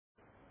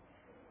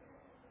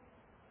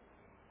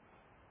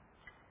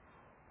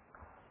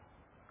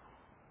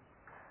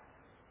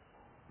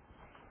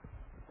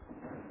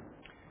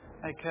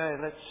Okay,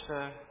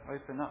 let's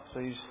open up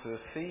please to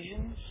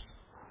Ephesians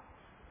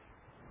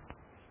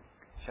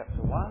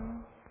chapter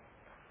 1,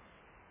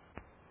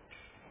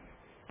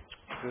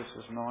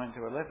 verses 9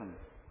 to 11.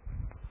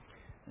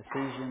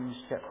 Ephesians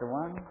chapter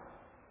 1,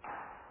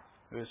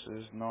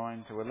 verses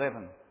 9 to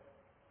 11.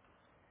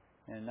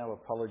 And no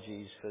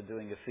apologies for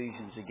doing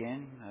Ephesians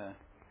again.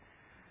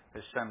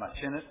 There's so much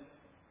in it.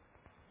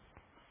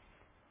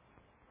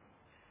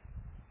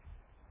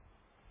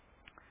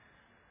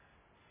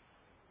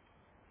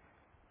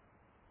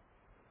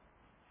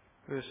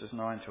 Verses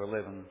 9 to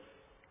 11.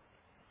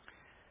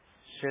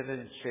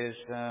 It says,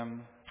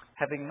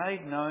 having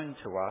made known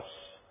to us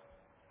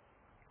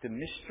the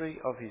mystery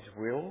of his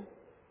will,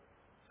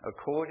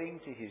 according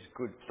to his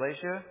good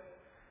pleasure,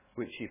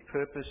 which he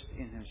purposed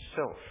in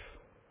himself,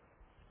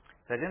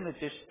 that in the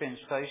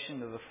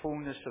dispensation of the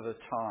fullness of the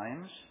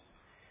times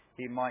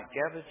he might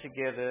gather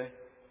together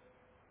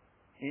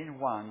in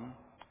one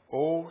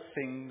all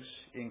things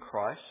in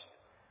Christ,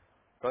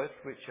 both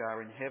which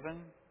are in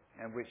heaven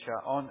and which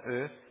are on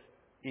earth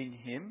in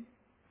him,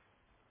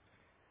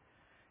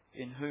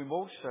 in whom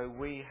also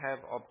we have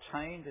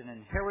obtained an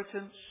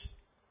inheritance,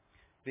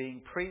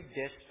 being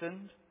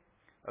predestined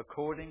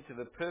according to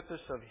the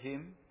purpose of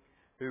him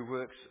who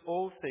works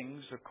all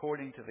things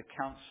according to the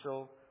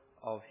counsel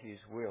of his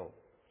will.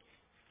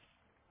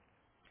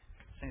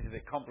 Seems a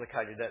bit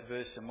complicated, that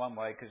verse, in one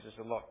way, because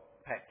there's a lot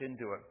packed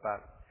into it,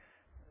 but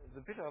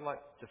the bit I like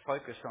to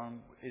focus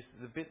on is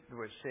the bit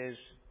where it says,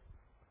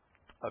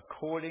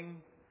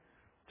 according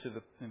to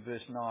the, in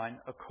verse 9,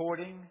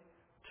 according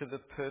to the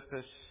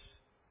purpose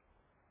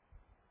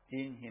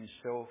in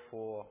himself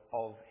or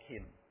of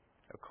him.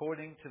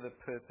 According to the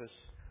purpose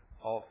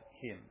of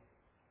him.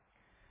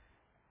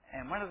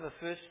 And one of the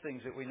first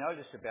things that we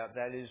notice about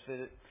that is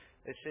that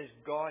it says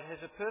God has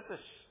a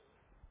purpose.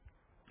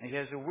 He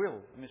has a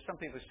will. I mean, some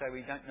people say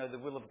we don't know the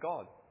will of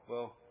God.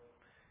 Well,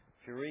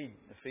 if you read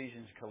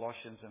Ephesians,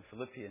 Colossians and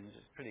Philippians,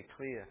 it's pretty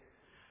clear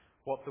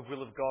what the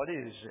will of God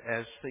is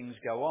as things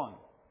go on.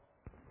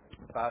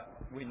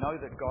 But we know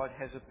that God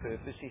has a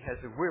purpose. He has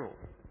a will.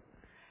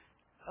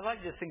 I'd like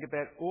you to think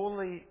about all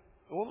the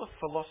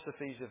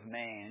philosophies of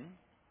man,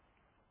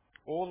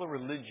 all the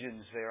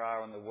religions there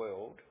are in the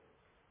world.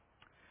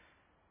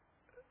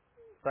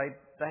 They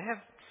have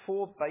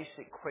four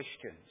basic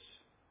questions.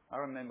 I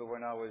remember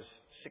when I was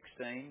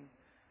 16,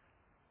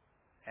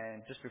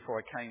 and just before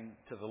I came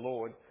to the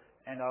Lord,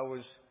 and I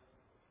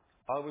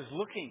was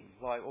looking,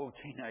 like all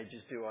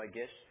teenagers do, I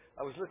guess.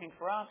 I was looking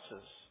for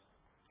answers.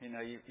 You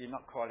know, you're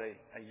not quite a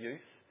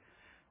youth,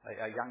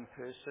 a young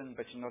person,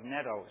 but you're not an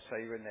adult, so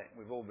you're in that,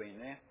 we've all been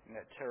there, in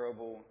that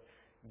terrible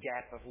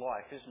gap of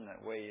life, isn't it,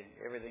 where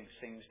everything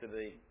seems to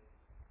be,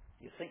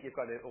 you think you've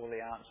got all the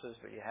answers,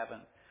 but you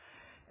haven't.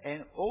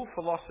 And all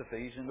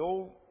philosophies and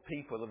all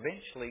people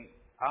eventually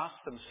ask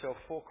themselves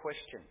four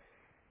questions.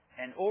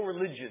 And all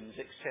religions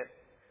except,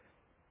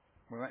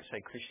 we won't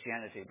say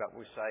Christianity, but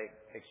we'll say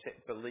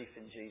except belief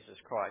in Jesus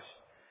Christ,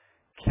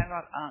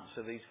 cannot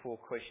answer these four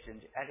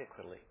questions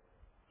adequately.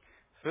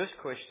 First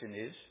question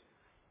is,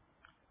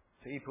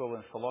 people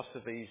and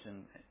philosophies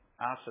and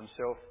ask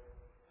themselves,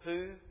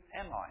 who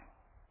am I?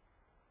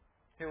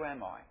 Who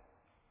am I?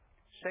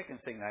 Second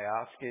thing they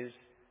ask is,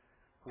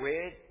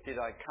 where did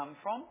I come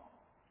from?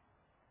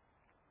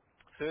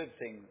 Third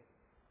thing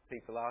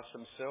people ask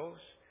themselves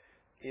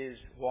is,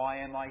 why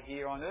am I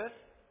here on earth?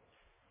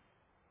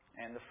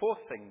 And the fourth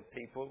thing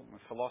people,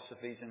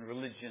 philosophies and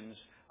religions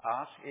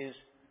ask is,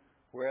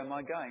 where am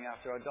I going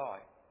after I die?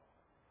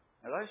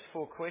 Now those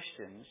four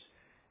questions,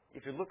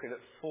 if you look at it,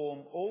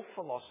 form all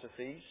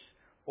philosophies,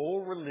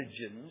 all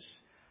religions,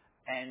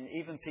 and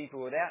even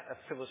people without a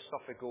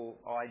philosophical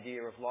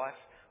idea of life,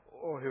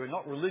 or who are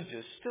not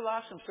religious, still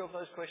ask themselves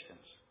those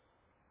questions.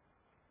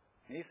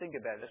 And you think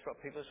about it, that's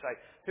what people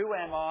say. Who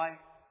am I?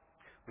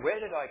 Where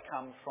did I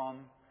come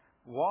from?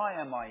 Why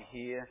am I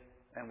here?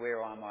 And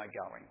where am I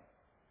going?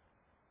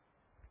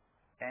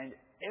 And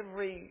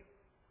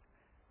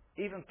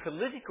even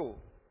political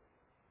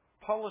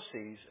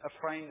policies are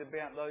framed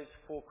about those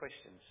four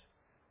questions.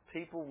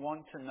 People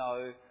want to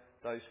know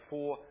those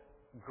four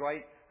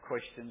great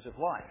questions of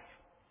life.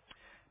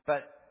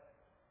 But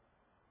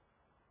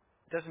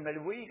it doesn't matter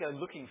where you go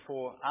looking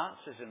for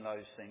answers in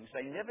those things,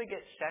 they never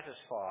get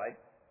satisfied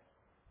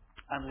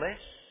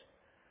unless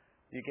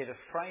you get a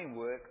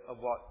framework of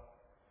what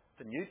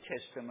the New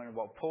Testament and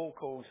what Paul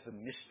calls the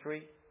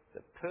mystery,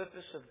 the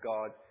purpose of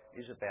God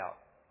is about.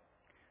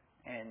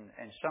 And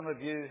some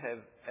of you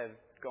have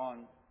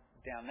gone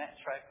down that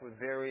track with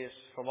various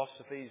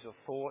philosophies or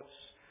thoughts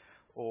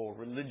or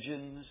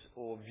religions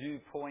or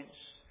viewpoints.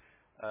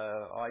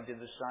 I did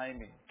the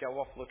same.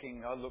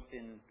 I looked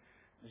in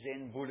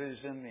Zen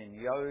Buddhism, in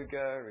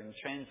yoga, in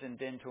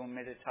transcendental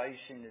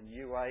meditation, in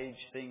New Age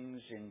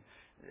things,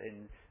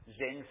 in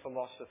Zen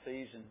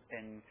philosophies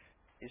and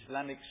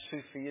Islamic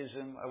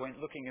Sufism. I went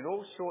looking at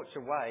all sorts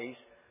of ways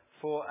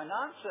for an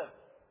answer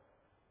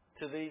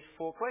to these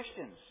four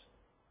questions.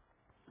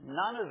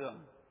 None of them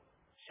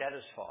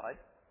satisfied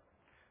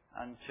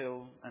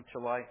until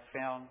I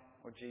found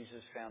what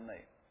Jesus found me.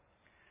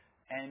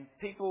 And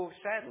people,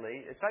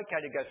 sadly, it's okay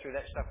to go through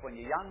that stuff when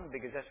you're young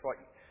because that's what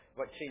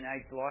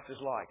teenage life is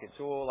like. It's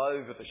all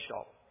over the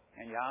shop.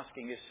 And you're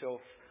asking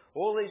yourself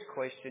all these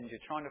questions.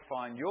 You're trying to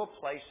find your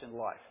place in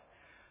life.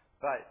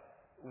 But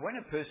when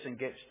a person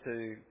gets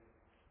to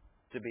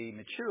be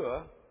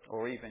mature,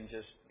 or even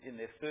just in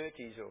their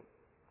 30s or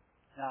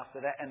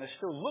after that, and they're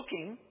still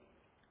looking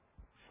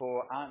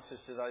for answers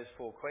to those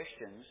 4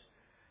 questions,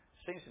 it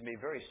seems to be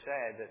very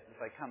sad that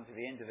if they come to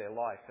the end of their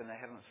life and they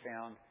haven't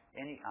found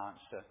any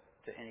answer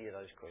to any of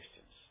those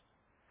questions.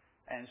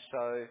 And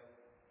so,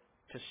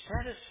 to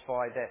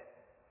satisfy that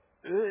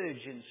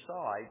urge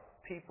inside,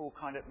 people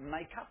kind of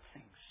make up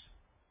things.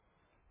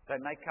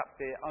 They make up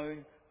their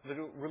own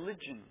little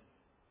religion.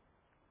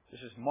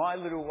 This is my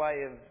little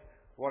way of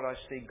what I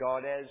see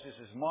God as. This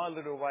is my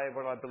little way of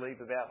what I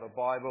believe about the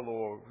Bible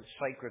or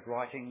sacred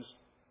writings.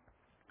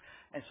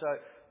 And so,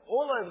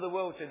 all over the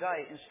world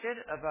today,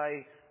 instead of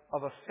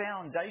a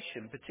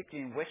foundation,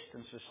 particularly in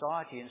Western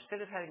society,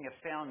 instead of having a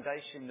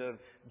foundation of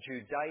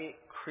Judaic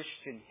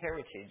Christian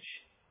heritage,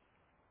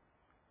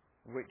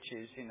 which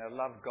is,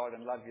 love God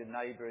and love your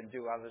neighbour and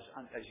do others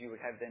as you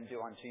would have them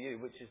do unto you,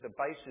 which is the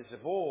basis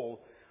of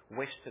all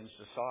Western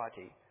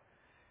society.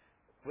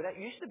 Well, that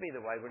used to be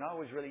the way. When I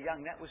was really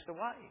young, that was the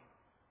way.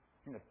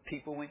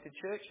 People went to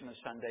church on a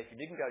Sunday. If you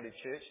didn't go to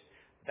church,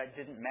 that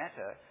didn't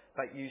matter,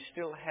 but you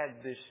still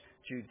had this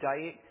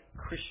Judaic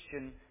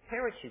Christian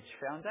heritage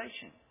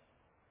foundation.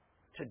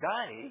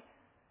 Today,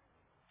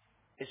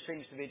 it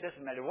seems to be, it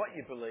doesn't matter what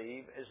you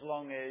believe as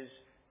long as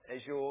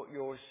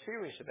you're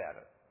serious about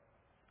it.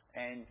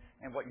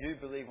 And what you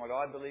believe, what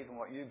I believe, and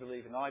what you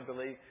believe and I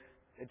believe,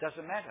 it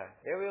doesn't matter.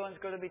 Everyone's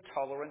got to be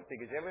tolerant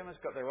because everyone's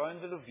got their own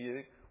little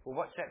view. Well,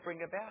 what's that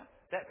bring about?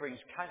 That brings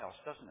chaos,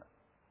 doesn't it?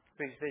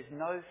 Because there's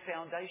no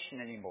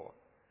foundation anymore.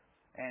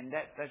 And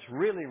that's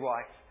really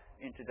rife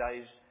in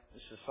today's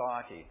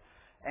society.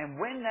 And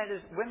when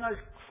those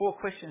 4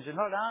 questions are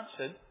not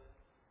answered,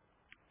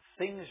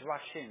 things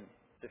rush in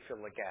to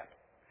fill the gap.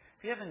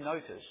 Have you ever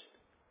noticed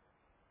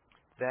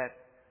that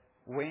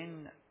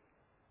when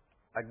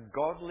a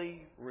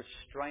godly,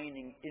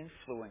 restraining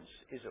influence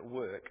is at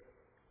work,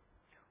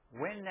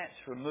 when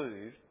that's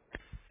removed,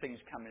 things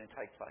come in and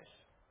take place?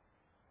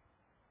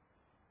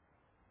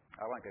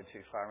 I won't go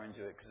too far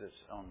into it because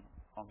it's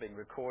on being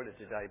recorded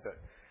today, but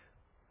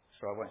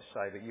so I won't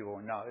say, but you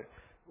all know.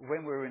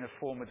 When we were in a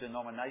former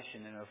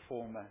denomination, in a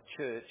former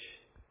church,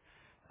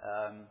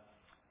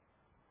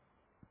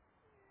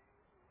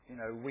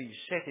 we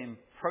set in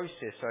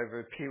process over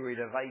a period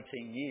of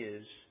 18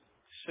 years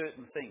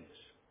certain things.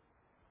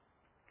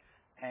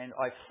 And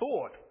I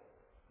thought,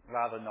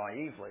 rather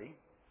naively,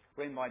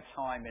 when my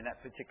time in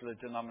that particular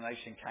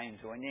denomination came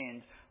to an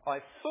end, I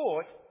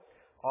thought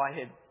I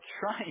had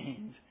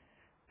trained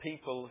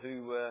people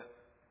who were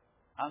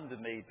under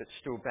me but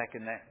still back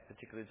in that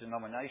particular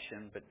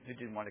denomination but who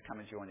didn't want to come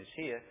and join us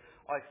here.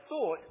 I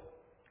thought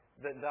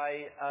that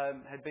they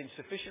had been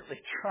sufficiently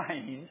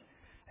trained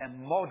and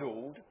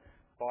modelled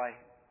by,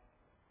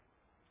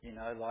 you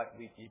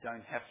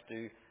don't have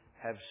to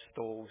have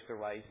stalls to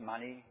raise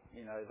money,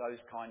 those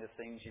kind of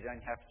things. You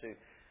don't have to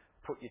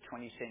put your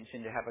 20 cents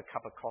in to have a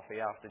cup of coffee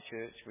after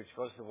church, which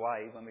was the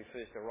way when we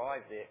first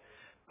arrived there.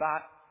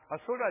 But I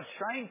thought I'd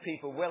train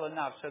people well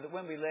enough so that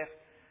when we left,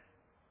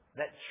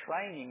 that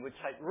training would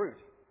take root.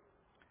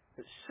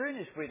 But as soon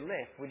as we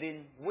left,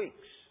 within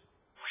weeks,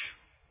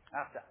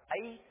 after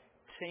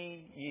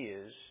 18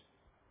 years,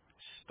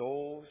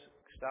 stalls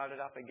started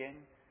up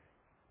again.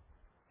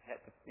 Had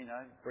to,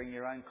 bring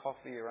your own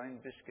coffee, your own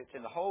biscuits,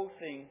 and the whole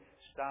thing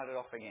started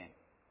off again.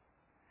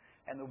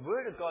 And the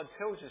Word of God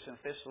tells us in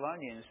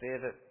Thessalonians there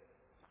that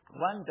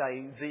one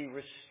day the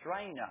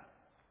restrainer,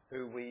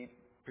 who we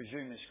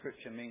presume in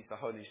Scripture means the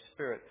Holy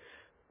Spirit,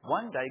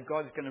 one day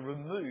God's going to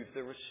remove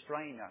the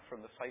restrainer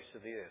from the face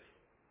of the earth.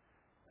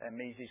 That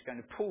means He's going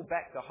to pull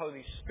back the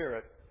Holy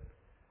Spirit,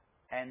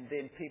 and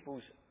then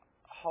people's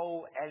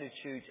whole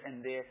attitudes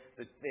and their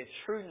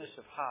trueness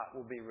of heart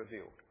will be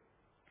revealed.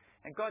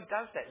 And God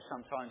does that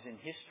sometimes in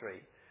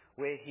history,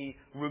 where He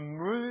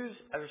removes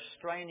a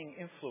restraining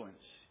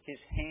influence,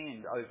 His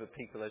hand over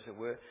people, as it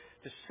were,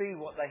 to see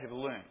what they have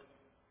learned,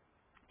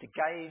 to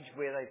gauge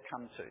where they've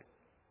come to.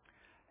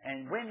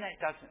 And when that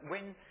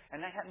and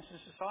that happens in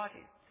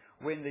society,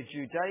 when the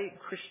Judaic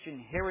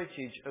Christian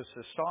heritage of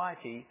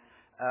society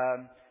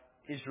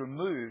is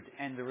removed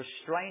and the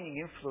restraining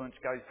influence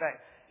goes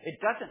back,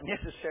 it doesn't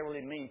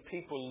necessarily mean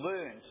people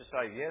learn to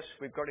say, yes,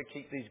 we've got to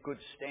keep these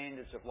good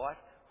standards of life.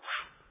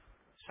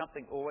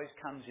 Something always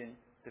comes in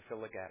to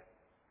fill the gap.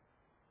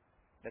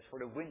 That's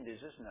what a wind is,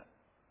 isn't it?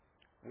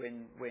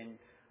 When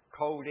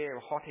cold air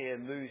or hot air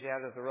moves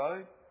out of the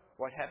road,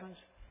 what happens?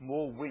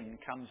 More wind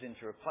comes in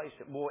to replace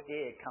it. More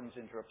air comes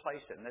in to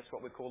replace it. And that's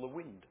what we call a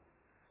wind.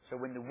 So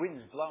when the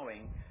wind's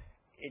blowing,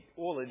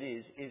 all it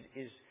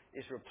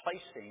is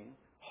replacing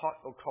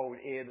hot or cold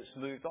air that's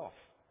moved off.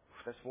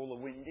 That's all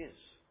the wind is.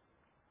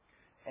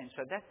 And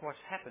so that's what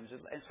happens.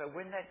 And so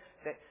when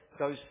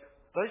those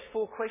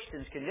 4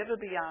 questions can never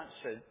be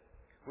answered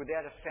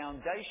without a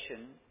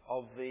foundation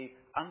of the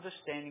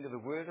understanding of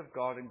the Word of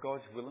God and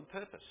God's will and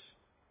purpose.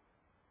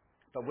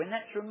 But when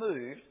that's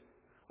removed,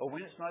 or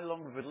when it's no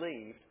longer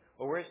believed,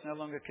 or where it's no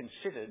longer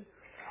considered,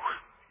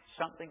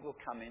 something will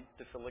come in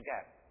to fill the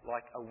gap,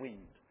 like a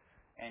wind.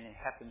 And it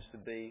happens to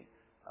be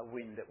a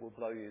wind that will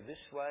blow you this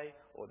way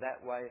or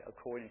that way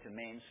according to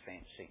man's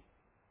fancy.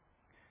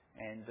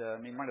 And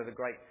one of the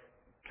great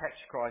catch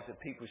cries that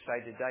people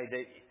say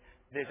today,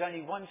 there's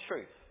only one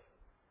truth.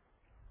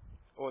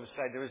 Or to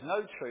say there is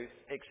no truth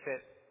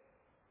except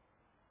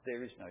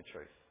there is no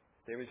truth.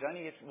 There is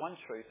only one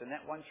truth, and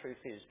that one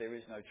truth is there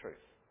is no truth.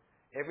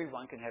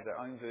 Everyone can have their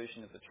own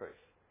version of the truth.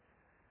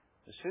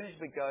 As soon as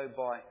we go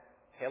by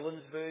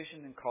Helen's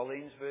version and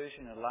Colleen's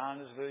version and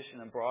Lana's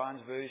version and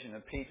Brian's version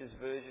and Peter's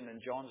version and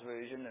John's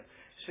version, as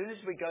soon as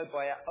we go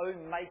by our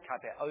own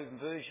makeup, our own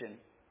version,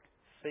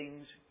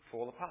 things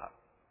fall apart.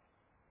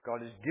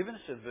 God has given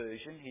us a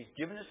version, He's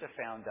given us a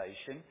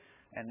foundation,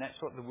 and that's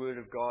what the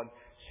Word of God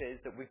says,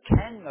 that we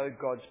can know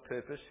God's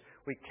purpose,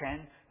 we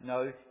can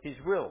know His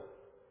will.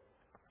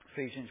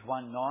 Ephesians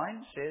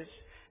 1:9 says,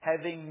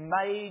 having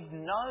made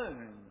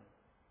known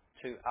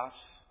to us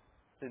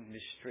the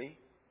mystery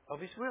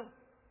of His will.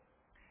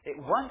 It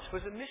once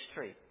was a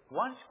mystery.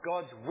 Once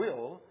God's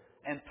will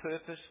and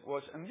purpose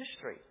was a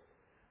mystery.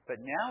 But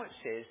now it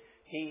says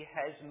He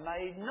has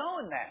made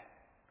known that.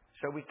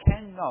 So we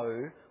can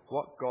know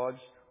what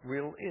God's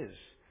will is.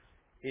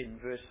 In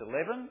verse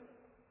 11,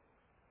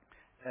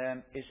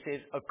 it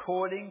says,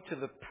 according to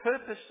the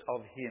purpose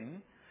of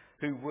Him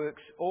who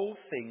works all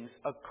things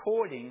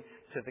according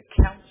to the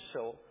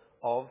counsel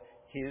of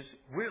His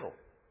will.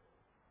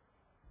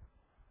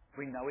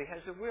 We know He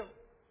has a will.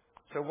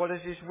 So what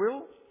is His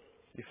will?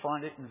 You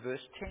find it in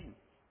verse 10.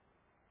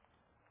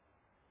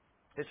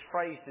 It's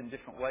phrased in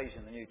different ways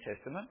in the New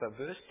Testament, but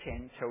verse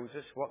 10 tells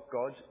us what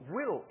God's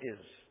will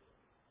is.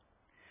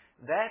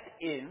 That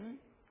in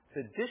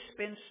the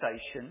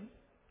dispensation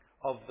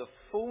of the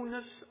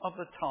fullness of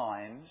the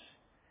times,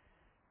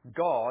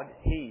 God,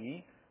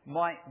 He,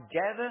 might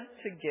gather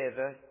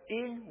together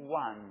in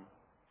one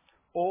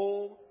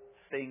all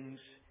things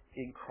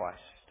in Christ,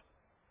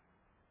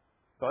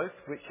 both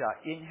which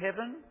are in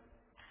heaven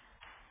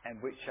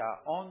and which are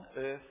on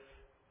earth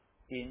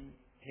in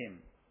Him.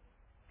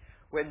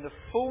 When the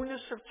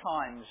fullness of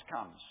times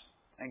comes,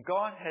 and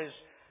God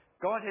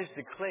has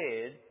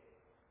declared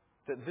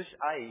that this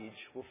age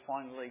will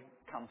finally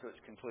come to its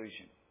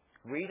conclusion.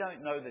 We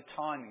don't know the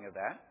timing of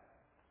that,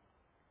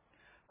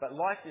 but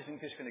life isn't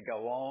just going to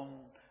go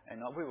on. And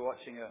we were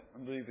watching a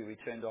movie we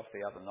turned off the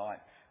other night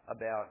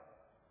about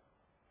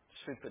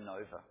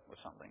supernova or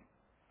something.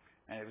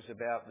 And it was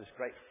about this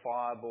great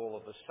fireball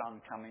of the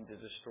sun coming to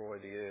destroy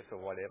the earth or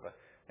whatever.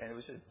 And it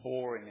was just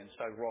boring and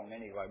so wrong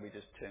anyway. We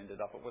just turned it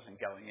up. It wasn't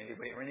going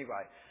anywhere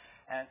anyway.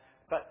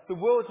 But the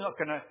world's not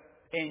going to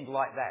end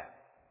like that.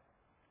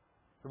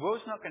 The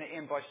world's not going to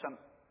end by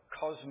some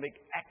cosmic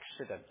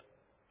accident.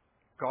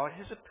 God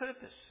has a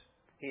purpose.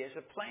 He has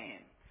a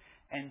plan.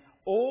 And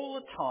all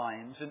the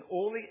times and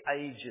all the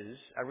ages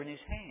are in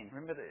His hand.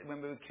 Remember that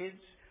when we were kids,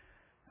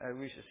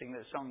 we used to sing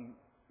that song,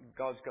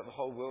 God's got the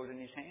whole world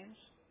in His hands?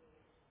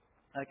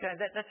 Okay,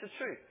 that's the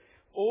truth.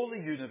 All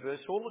the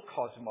universe, all the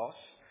cosmos,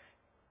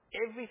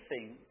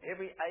 everything,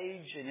 every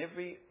age and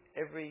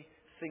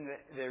everything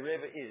that there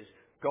ever is,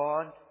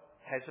 God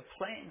has a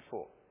plan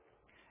for.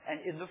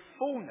 And in the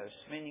fullness,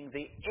 meaning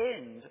the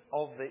end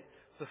of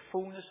the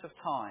fullness of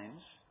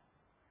times,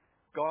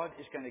 God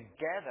is going to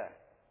gather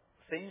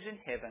things in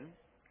heaven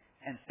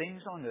and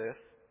things on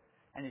earth,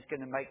 and He's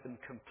going to make them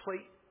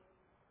complete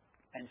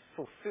and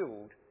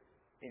fulfilled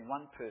in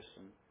one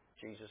person,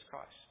 Jesus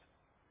Christ.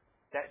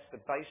 That's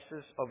the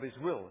basis of His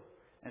will.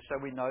 And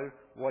so we know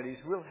what His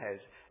will has.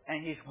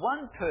 And His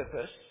one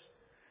purpose,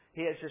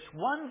 He has just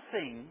one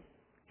thing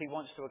He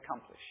wants to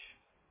accomplish.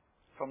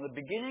 From the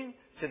beginning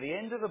to the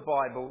end of the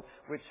Bible,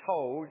 we're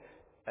told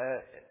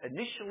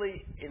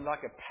initially in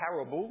like a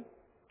parable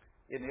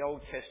in the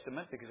Old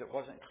Testament because it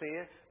wasn't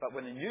clear. But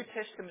when the New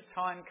Testament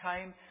time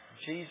came,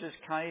 Jesus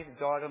came,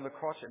 died on the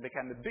cross, it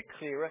became a bit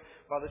clearer.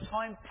 By the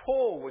time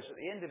Paul was at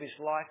the end of his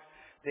life,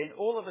 then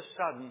all of a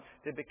sudden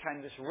there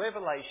became this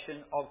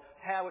revelation of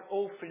how it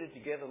all fitted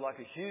together like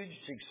a huge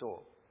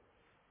jigsaw.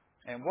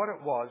 And what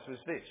it was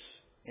this.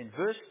 In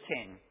verse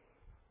 10,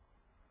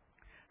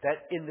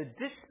 that in the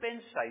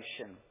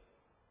dispensation,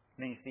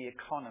 means the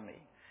economy,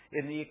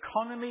 in the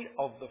economy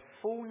of the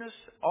fullness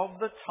of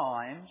the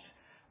times,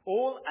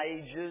 all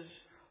ages,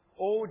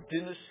 all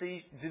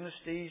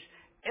dynasties,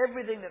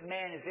 everything that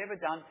man has ever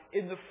done,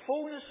 in the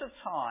fullness of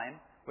time,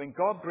 when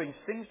God brings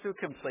things to a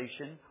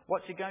completion,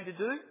 what's He going to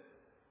do?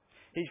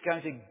 He's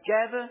going to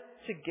gather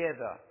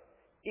together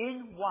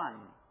in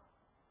one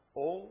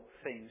all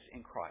things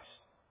in Christ.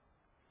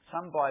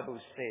 Some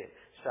Bibles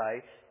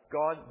say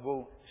God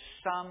will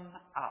sum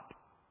up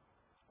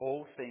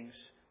all things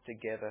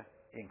together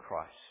in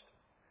Christ.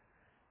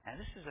 And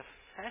this is a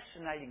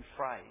fascinating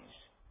phrase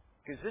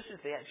because this is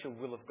the actual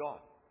will of God.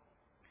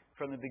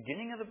 From the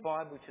beginning of the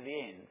Bible to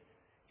the end,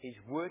 He's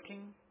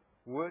working,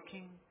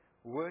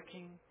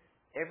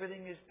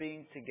 Everything is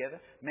being together.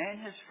 Man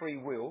has free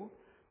will,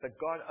 but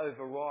God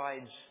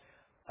overrides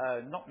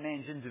not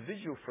man's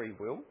individual free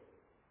will,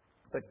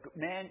 but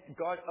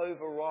God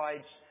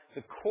overrides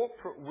the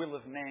corporate will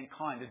of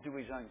mankind to do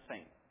his own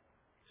thing.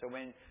 So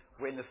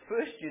when the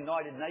first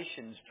United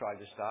Nations tried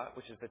to start,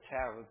 which is the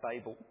Tower of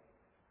Babel,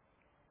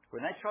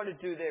 when they tried to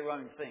do their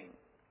own thing,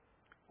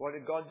 what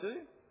did God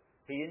do?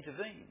 He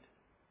intervened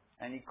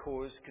and he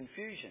caused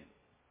confusion.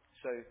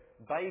 So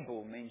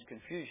Babel means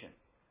confusion.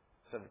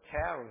 So the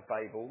Tower of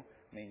Babel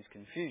means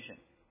confusion.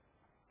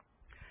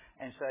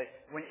 And so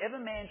whenever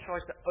man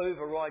tries to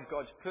override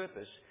God's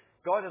purpose,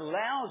 God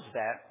allows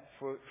that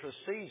for a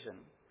season,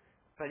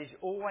 but he's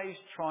always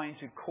trying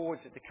to cause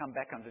it to come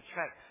back onto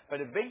track. But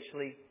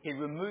eventually he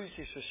removes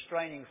his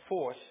restraining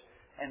force,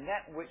 and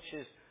that which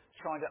is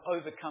trying to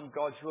overcome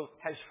God's will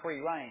has free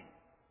rein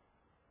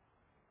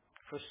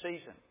for a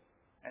season.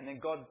 And then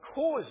God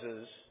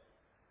causes,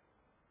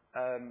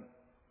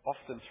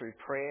 often through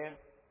prayer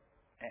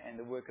and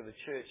the work of the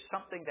church,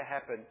 something to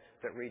happen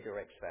that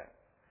redirects that.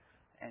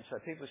 And so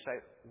people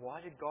say,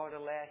 why did God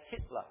allow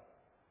Hitler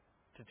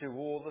to do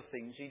all the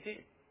things he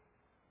did?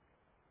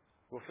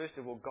 Well, first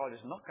of all, God is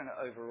not going to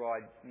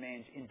override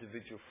man's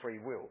individual free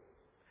will,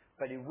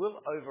 but he will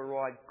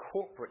override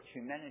corporate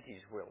humanity's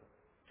will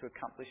to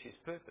accomplish his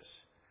purpose.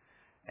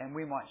 And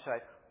we might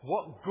say,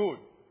 what good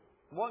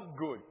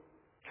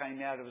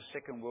came out of the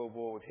Second World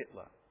War with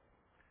Hitler?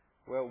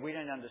 Well, we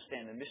don't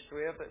understand the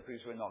mystery of it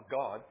because we're not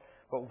God,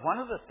 but one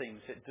of the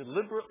things that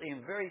deliberately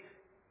and very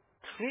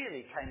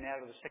clearly came out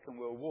of the Second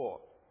World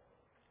War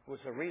was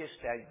the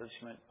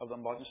re-establishment of the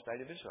modern state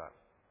of Israel.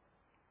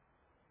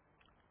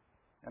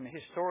 I mean,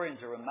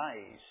 historians are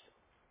amazed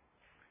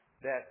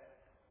that,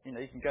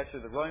 you can go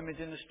through the Roman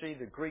dynasty,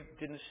 the Greek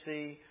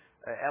dynasty,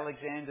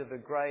 Alexander the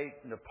Great,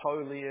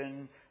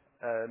 Napoleon,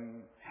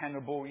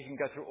 Hannibal. You can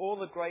go through all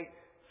the great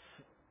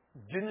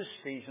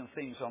dynasties and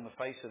things on the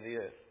face of the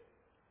earth.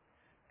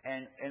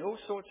 And all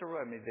sorts of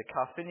Roman. The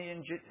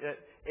Carthaginian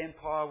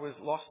Empire was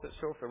lost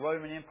itself. The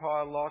Roman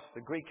Empire lost.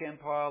 The Greek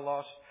Empire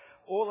lost.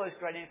 All those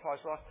great empires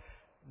lost.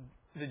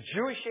 The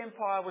Jewish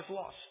Empire was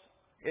lost.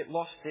 It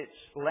lost its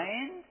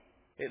land.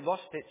 It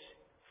lost its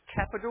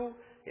capital.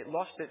 It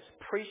lost its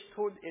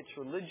priesthood, its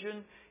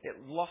religion. It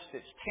lost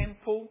its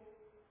temple.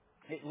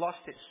 It lost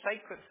its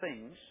sacred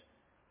things.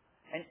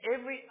 And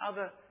every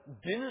other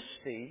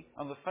dynasty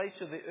on the face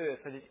of the earth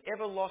that has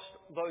ever lost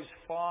those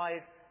 5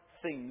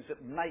 things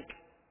that make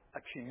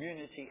a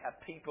community, a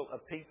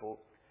people,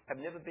 have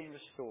never been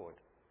restored.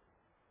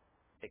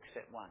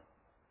 Except one.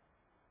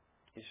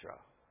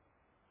 Israel.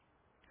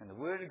 And the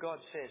Word of God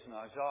says in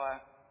Isaiah,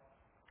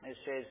 it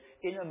says,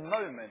 in a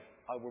moment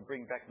I will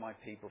bring back my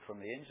people from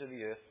the ends of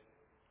the earth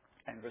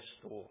and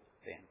restore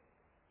them.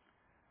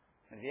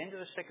 At the end of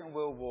the Second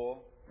World War,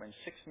 when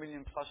 6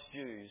 million plus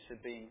Jews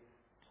had been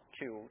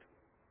killed,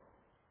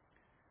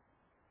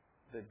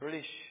 the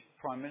British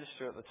Prime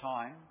Minister at the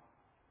time,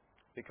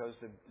 because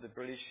the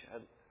British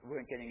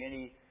weren't getting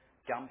any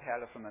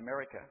gunpowder from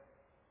America,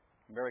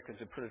 Americans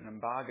had put an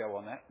embargo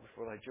on that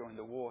before they joined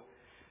the war.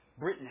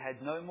 Britain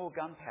had no more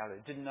gunpowder.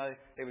 It didn't know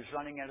it was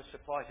running out of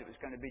supplies. It was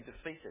going to be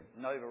defeated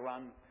and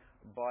overrun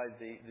by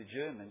the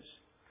Germans.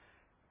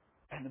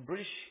 And the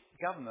British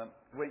government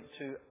went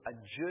to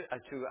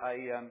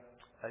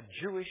a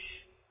Jewish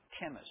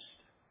chemist,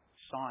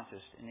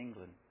 scientist in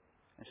England,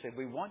 and said,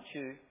 we want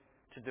you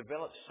to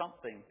develop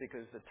something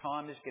because the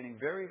time is getting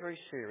very, very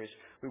serious.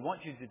 We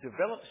want you to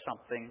develop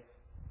something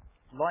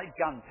like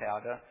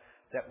gunpowder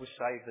that will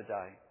save the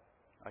day.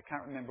 I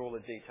can't remember all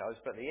the details,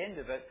 but at the end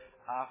of it,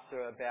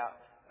 after about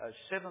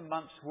 7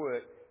 months'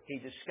 work, he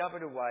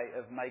discovered a way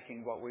of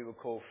making what we would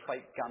call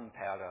fake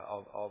gunpowder,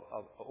 of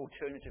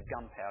alternative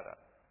gunpowder.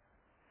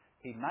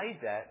 He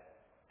made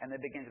that, and they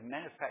began to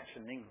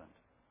manufacture in England.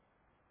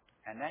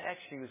 And that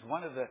actually was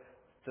one of the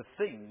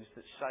things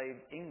that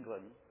saved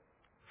England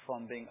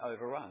from being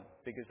overrun,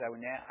 because they were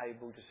now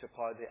able to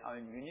supply their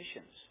own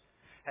munitions.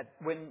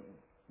 When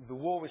the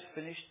war was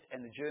finished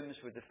and the Germans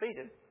were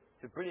defeated,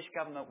 the British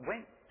government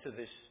went to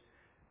this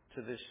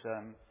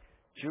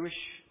Jewish,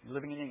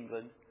 living in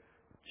England,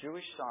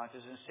 Jewish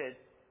scientists and said,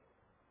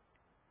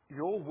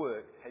 your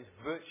work has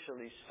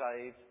virtually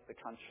saved the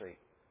country.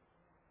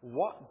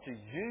 What do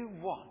you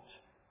want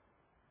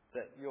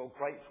that your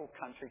grateful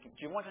country can...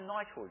 Do you want a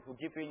knighthood? We'll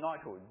give you a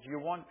knighthood. Do you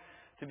want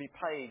to be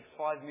paid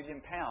 £5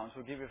 million?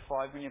 We'll give you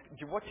 £5 million.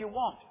 What do you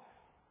want?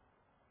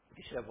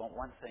 He said, I want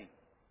one thing.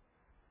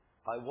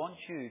 I want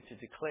you to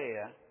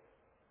declare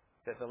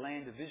that the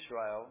land of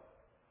Israel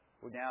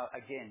will now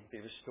again be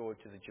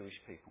restored to the Jewish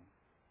people.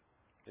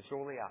 That's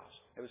all he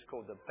asked. It was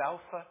called the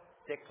Balfour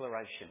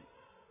Declaration.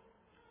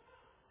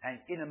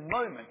 And in a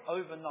moment,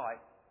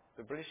 overnight,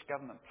 the British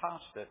government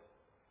passed it,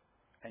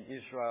 and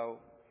Israel,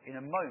 in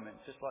a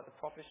moment, just like the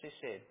prophecy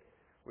said,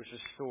 was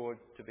restored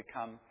to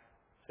become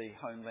the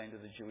homeland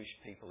of the Jewish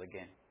people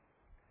again.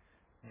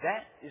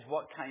 That is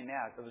what came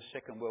out of the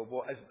Second World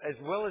War. As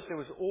well as there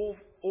was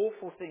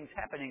awful things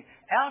happening,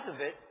 out of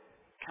it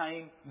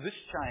came this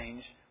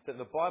change that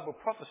the Bible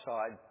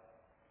prophesied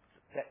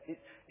That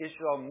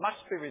Israel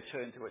must be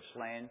returned to its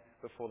land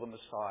before the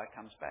Messiah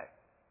comes back.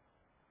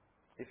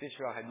 If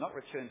Israel had not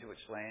returned to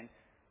its land,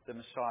 the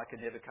Messiah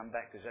could never come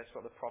back, because that's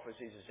what the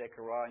prophecies of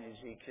Zechariah and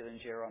Ezekiel and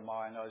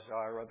Jeremiah and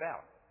Isaiah are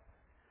about.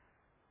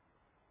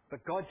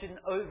 But God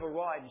didn't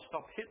override and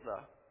stop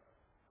Hitler.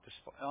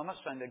 I'm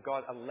not saying that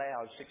God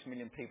allowed 6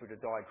 million people to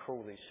die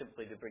cruelly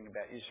simply to bring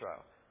about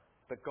Israel.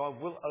 But God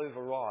will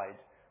override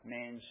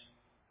man's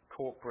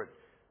corporate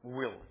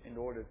will in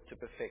order to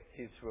perfect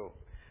his will.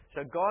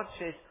 So God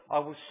says, I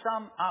will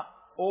sum up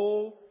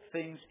all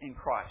things in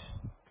Christ.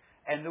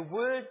 And the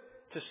word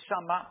to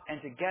sum up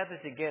and to gather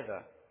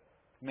together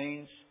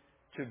means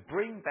to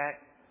bring back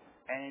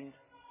and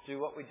do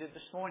what we did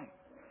this morning.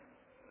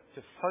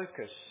 To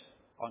focus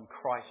on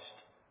Christ,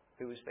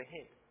 who is the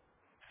head.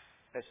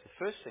 That's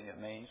the first thing it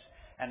means.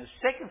 And the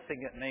second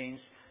thing it means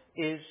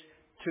is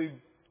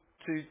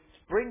to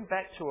bring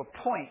back to a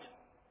point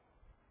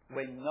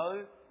where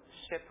no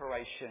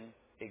separation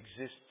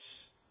exists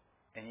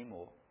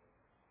anymore.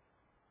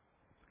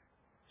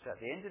 So at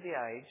the end of the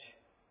age,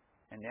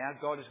 and now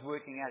God is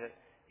working at it,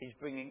 He's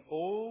bringing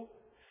all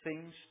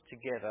things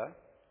together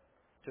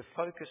to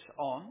focus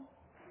on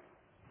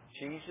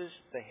Jesus,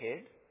 the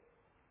head,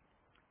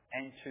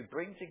 and to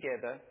bring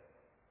together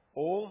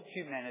all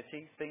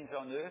humanity, things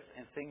on earth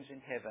and things in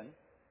heaven,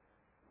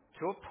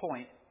 to a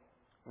point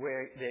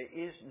where there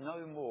is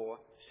no more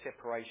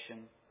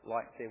separation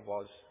like there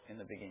was in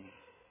the beginning.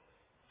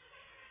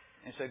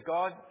 And so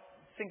God,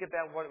 think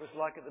about what it was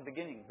like at the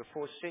beginning,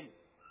 before sin.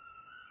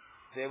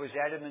 There was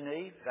Adam and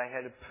Eve. They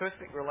had a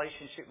perfect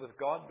relationship with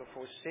God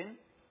before sin.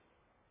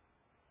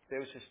 There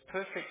was this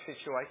perfect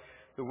situation.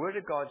 The Word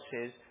of God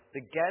says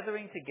the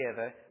gathering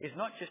together is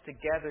not just to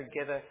gather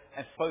together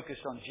and focus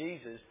on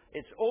Jesus.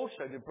 It's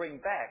also to bring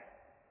back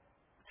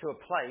to a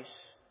place,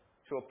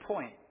 to a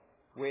point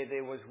where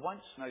there was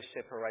once no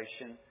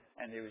separation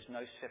and there is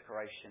no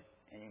separation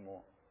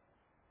anymore.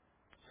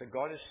 So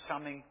God is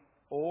summing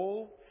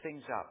all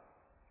things up.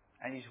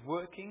 And He's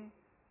working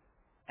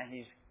and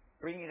He's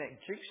bringing that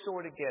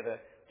jigsaw together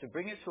to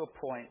bring it to a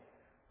point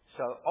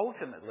so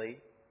ultimately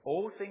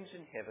all things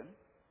in heaven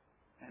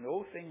and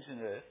all things in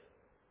earth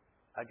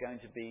are going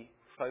to be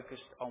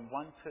focused on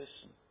one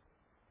person,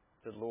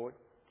 the Lord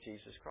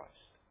Jesus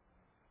Christ.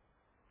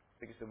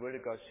 Because the Word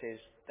of God says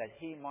that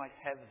He might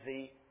have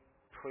the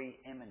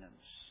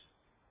preeminence,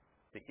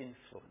 the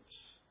influence.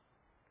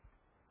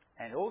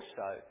 And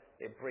also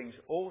it brings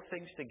all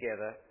things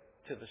together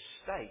to the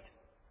state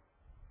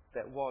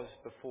that was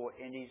before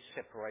any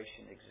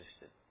separation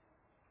existed.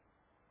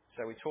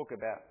 So we talk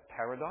about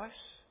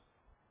paradise,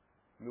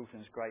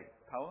 Milton's great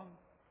poem,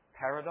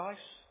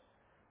 paradise,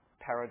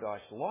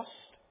 paradise lost,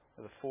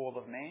 the fall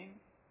of man,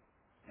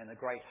 and the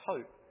great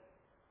hope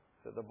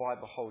that the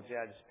Bible holds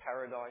out is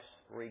paradise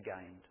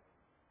regained.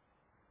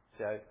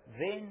 So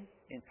then,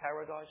 in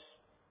paradise,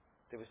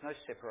 there was no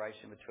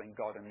separation between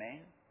God and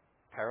man.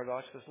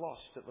 Paradise was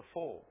lost at the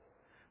fall.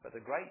 But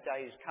the great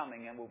day is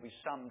coming and will be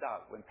summed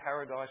up when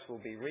paradise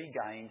will be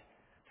regained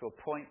to a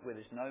point where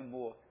there's no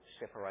more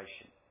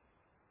separation.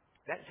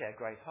 That's our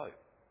great hope.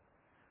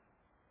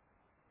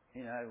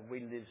 You know,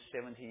 we live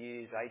 70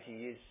 years, 80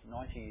 years,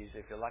 90 years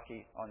if you're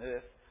lucky on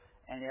earth,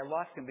 and our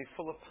life can be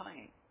full of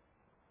pain.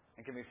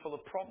 It can be full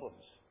of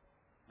problems.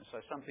 And so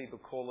some people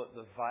call it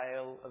the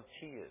veil of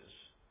tears.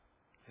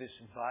 This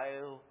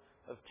veil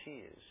of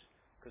tears.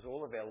 Because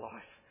all of our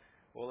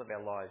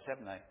lives,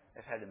 haven't they?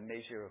 Have had a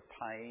measure of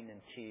pain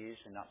and tears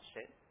and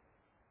upset.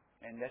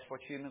 And that's what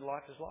human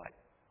life is like.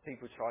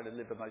 People try to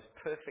live the most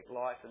perfect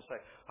life and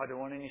say, I don't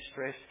want any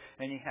stress,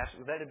 any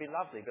hassle. That'd be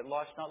lovely, but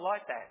life's not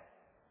like that.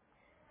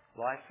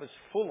 Life was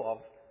full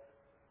of,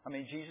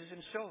 Jesus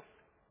Himself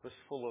was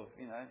full of,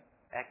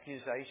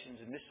 accusations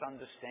and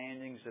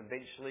misunderstandings,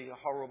 eventually a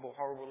horrible,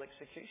 horrible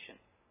execution.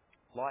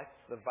 Life,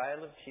 the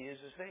veil of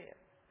tears is there.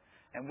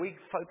 And we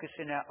focus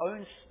in our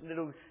own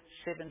little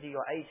 70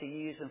 or 80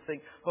 years and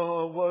think,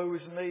 oh, woe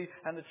is me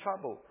and the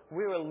trouble.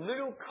 We're a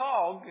little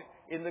cog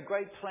in the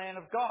great plan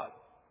of God.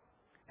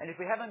 And if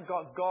we haven't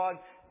got God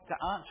to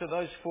answer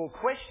those 4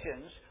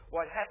 questions,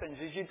 what happens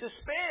is you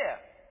despair.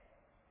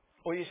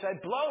 Or you say,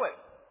 blow it.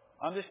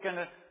 I'm just going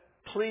to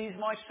please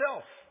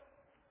myself.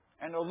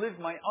 And I'll live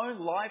my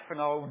own life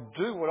and I'll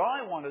do what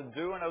I want to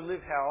do and I'll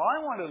live how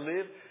I want to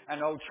live and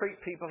I'll treat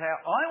people how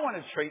I want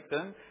to treat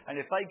them. And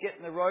if they get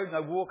in the road and I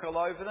walk all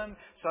over them,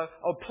 so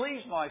I'll please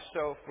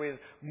myself with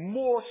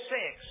more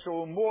sex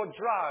or more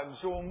drugs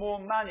or more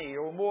money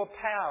or more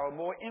power or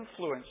more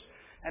influence.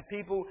 And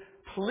people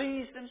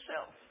please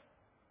themselves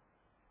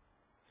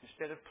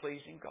instead of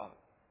pleasing God.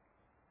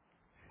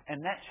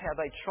 And that's how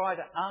they try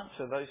to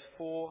answer those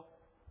 4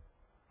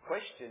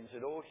 questions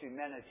that all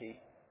humanity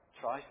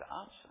tries to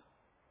answer.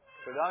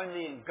 But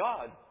only in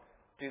God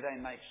do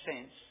they make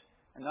sense,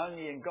 and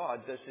only in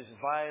God does this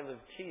veil of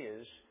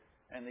tears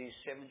and these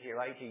 70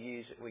 or 80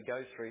 years that we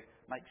go through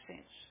make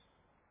sense.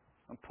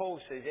 And Paul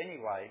says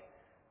anyway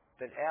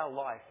that our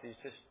life is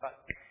just but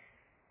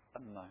a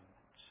moment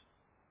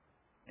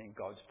in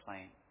God's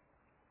plan.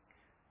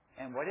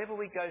 And whatever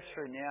we go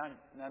through now,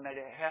 no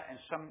matter how, and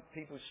some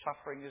people's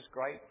suffering is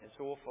great, it's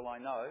awful, I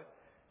know,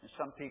 and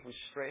some people's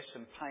stress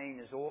and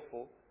pain is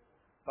awful,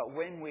 but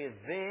when we're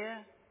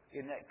there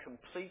in that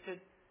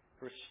completed,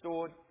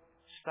 restored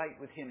state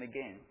with Him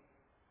again,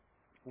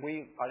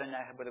 I don't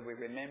know whether we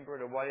remember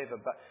it or whatever,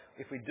 but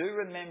if we do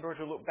remember it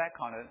or look back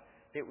on it,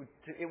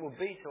 it will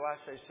be to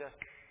us as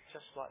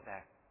just like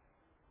that.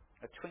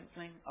 A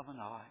twinkling of an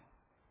eye.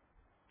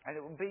 And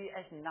it will be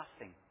as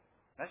nothing.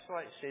 That's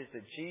why it says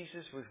that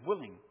Jesus was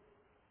willing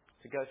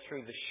to go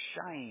through the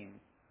shame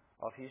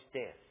of His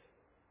death.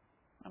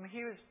 I mean,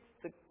 here is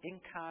the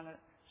incarnate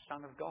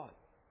Son of God.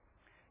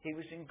 He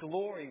was in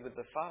glory with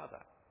the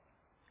Father.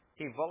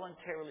 He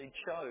voluntarily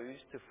chose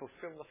to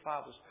fulfill the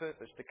Father's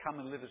purpose to come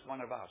and live as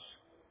one of us.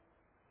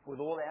 With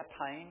all our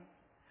pain,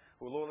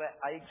 with all our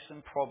aches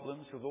and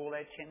problems, with all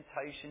our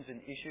temptations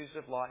and issues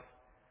of life.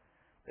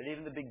 That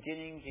even in the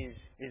beginning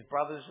his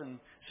brothers and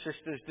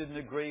sisters didn't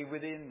agree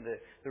with him,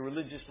 the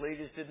religious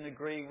leaders didn't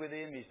agree with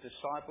him, his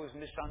disciples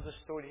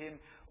misunderstood him.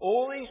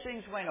 All these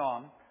things went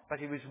on,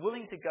 but he was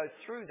willing to go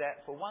through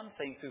that for one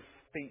thing, to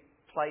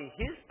play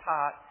his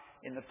part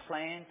in the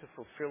plan to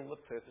fulfill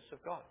the purpose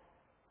of God.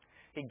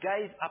 He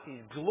gave up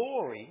his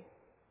glory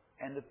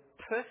and the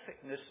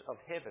perfectness of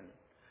heaven.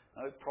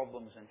 No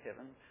problems in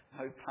heaven,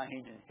 no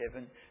pain in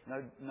heaven,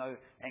 no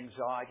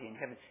anxiety in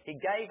heaven. He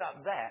gave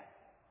up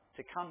that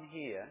to come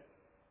here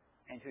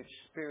and to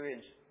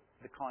experience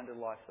the kind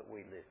of life that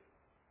we live.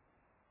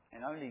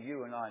 And only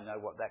you and I know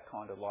what that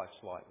kind of life's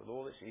like, with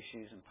all its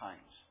issues and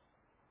pains.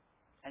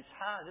 And it's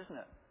hard, isn't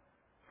it,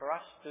 for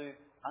us to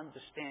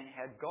understand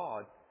how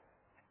God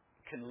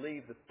can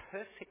leave the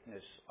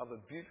perfectness of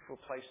a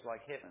beautiful place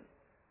like heaven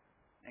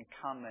and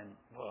come and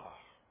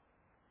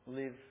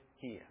live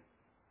here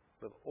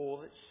with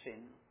all its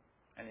sin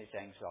and its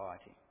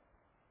anxiety.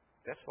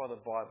 That's why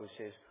the Bible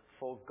says,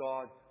 for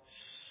God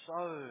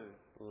so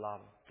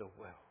loved the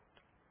world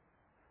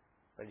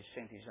that He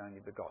sent His only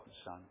begotten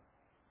Son.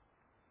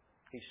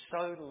 He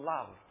so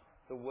loved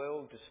the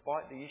world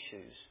despite the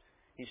issues.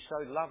 He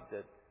so loved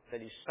it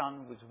that His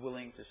Son was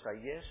willing to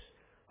say, yes,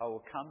 I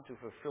will come to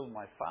fulfill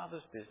my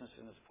Father's business.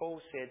 And as Paul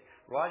said,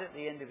 right at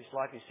the end of his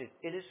life, he said,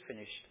 it is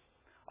finished.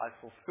 I have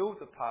fulfilled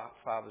the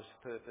Father's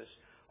purpose.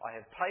 I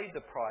have paid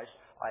the price.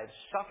 I have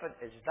suffered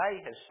as they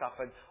have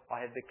suffered.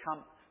 I have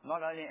become,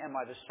 not only am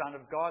I the Son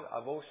of God,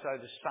 I'm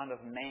also the Son of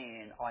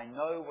Man. I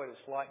know what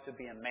it's like to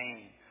be a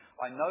man.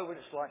 I know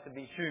what it's like to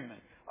be human.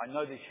 I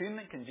know the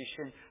human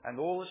condition and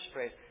all the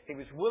stress. He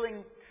was willing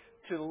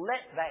to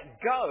let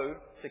that go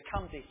to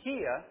come to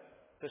here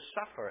to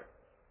suffer it.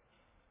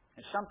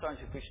 And sometimes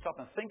if we stop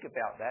and think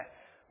about that,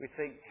 we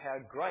think how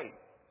great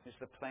is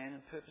the plan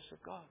and purpose of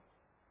God.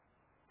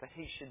 That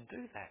He should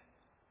do that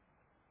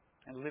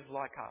and live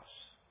like us.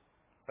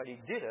 But He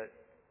did it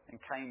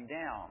and came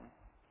down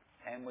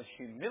and was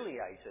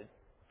humiliated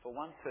for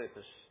one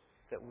purpose,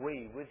 that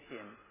we with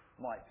Him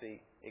might be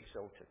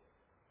exalted.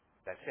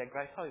 That's our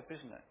great hope,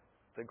 isn't it?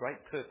 The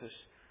great purpose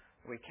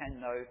we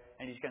can know,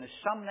 and He's going to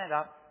sum that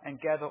up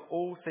and gather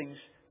all things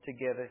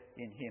together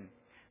in Him.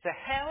 So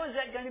how is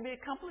that going to be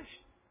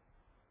accomplished?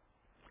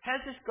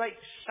 How's this great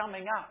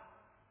summing up?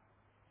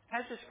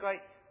 How's this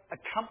great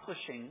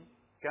accomplishing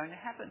going to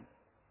happen?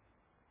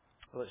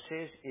 Well, it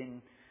says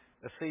in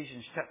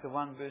Ephesians chapter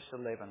 1 verse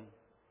 11,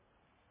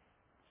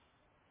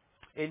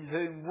 in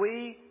whom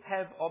we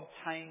have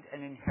obtained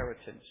an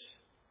inheritance,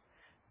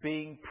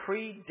 being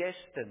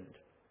predestined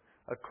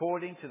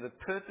according to the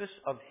purpose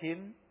of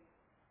Him,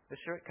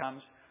 here it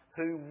comes,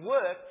 who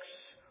works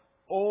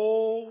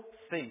all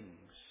things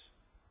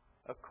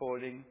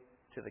according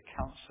to the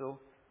counsel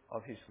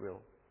of His will.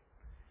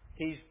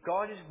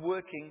 God is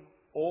working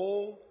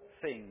all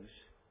things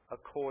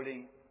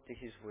according to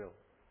His will.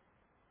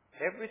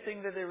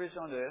 Everything that there is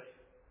on earth,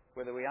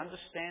 whether we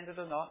understand it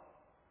or not,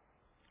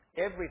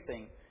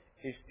 everything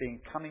is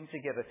coming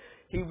together.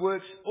 He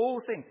works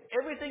all things.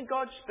 Everything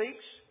God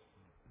speaks,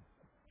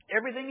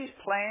 everything He's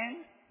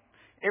planned,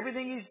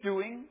 everything He's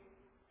doing,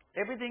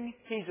 everything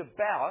He's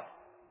about,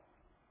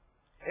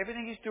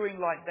 everything He's doing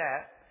like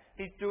that,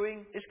 He's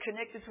doing is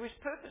connected to His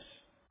purpose.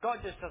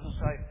 God just doesn't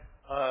say,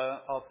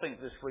 I think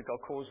this week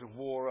I'll cause a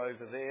war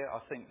over there. I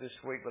think this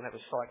week we'll have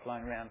a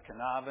cyclone around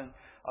Carnarvon.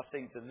 I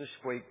think that this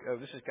week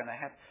this is going to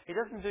happen. He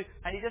doesn't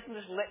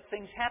just let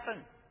things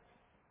happen.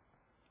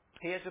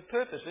 He has a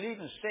purpose. It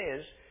even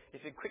says,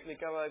 if you quickly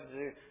go over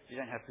to, you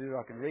don't have to do it,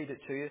 I can read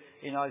it to you.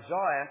 In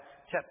Isaiah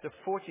chapter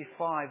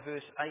 45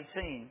 verse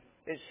 18,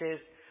 it says,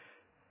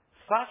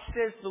 thus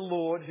says the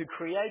Lord who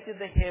created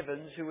the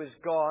heavens, who is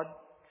God,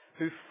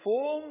 who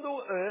formed the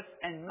earth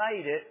and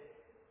made it,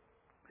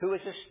 who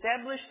has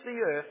established the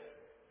earth,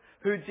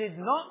 who did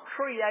not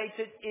create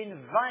it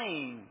in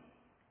vain,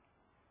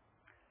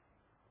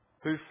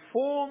 who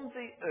formed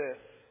the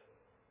earth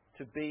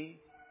to be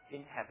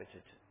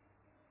inhabited.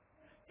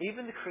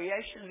 Even the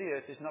creation of the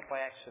earth is not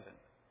by accident.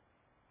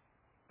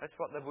 That's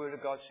what the Word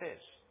of God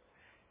says.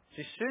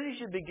 So as soon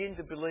as you begin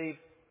to believe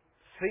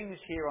things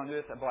here on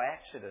earth are by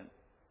accident,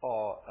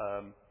 or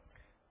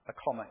a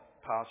comet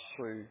passed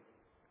through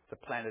the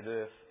planet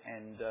Earth,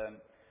 and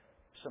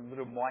some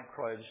little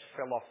microbes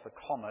fell off the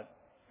comet,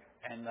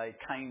 and they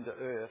came to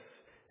Earth,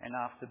 and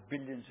after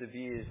billions of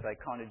years they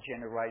kind of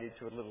generated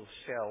to a little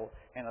cell,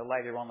 and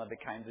later on they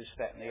became this,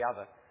 that and the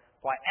other.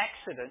 By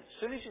accident, as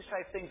soon as you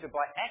say things are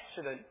by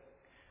accident,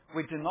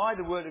 we deny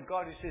the Word of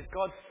God who says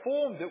God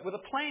formed it with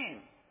a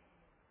plan.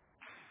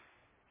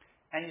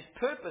 And His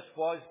purpose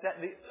was that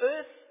the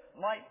earth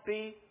might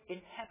be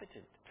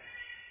inhabited.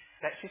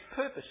 That's His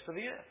purpose for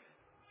the earth.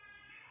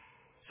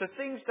 So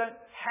things don't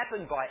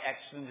happen by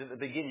accident at the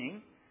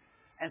beginning,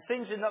 and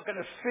things are not going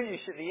to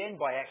finish at the end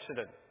by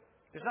accident.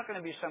 There's not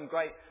going to be some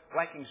great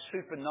whacking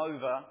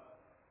supernova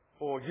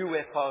or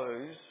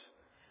UFOs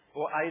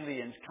or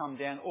aliens come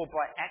down all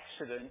by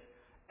accident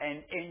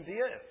and end the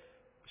earth.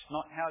 It's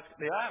not how it's...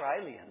 There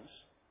are aliens,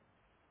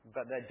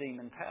 but they're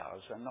demon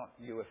powers. They're not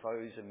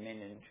UFOs and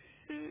men and...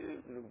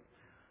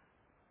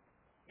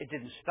 It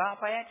didn't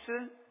start by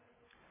accident.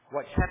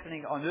 What's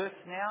happening on earth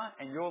now,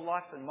 and your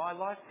life and my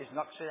life, is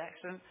not an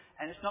accident,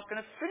 and it's not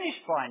going to finish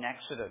by an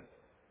accident.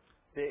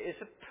 There is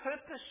a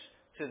purpose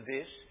to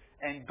this,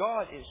 and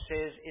God, it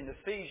says in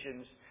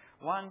Ephesians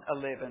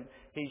 1:11,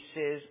 He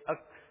says,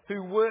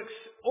 who works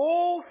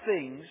all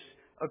things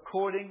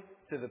according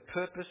to the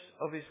purpose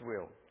of His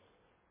will.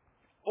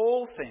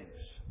 All things.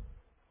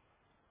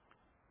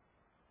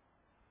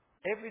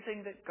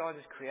 Everything that God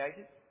has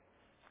created,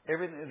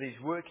 everything that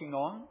He's working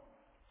on,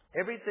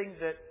 everything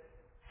that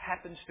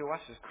happens to us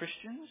as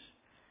Christians,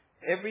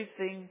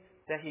 everything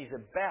that He's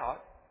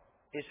about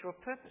is for a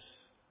purpose.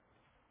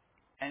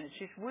 And it's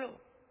His will.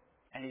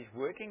 And He's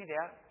working it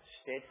out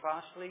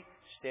steadfast.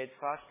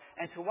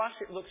 And to us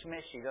it looks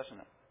messy,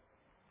 doesn't it?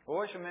 I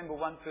always remember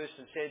one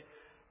person said,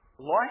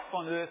 life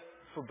on earth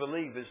for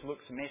believers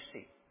looks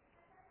messy.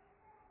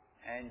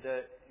 And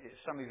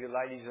some of you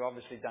ladies have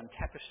obviously done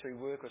tapestry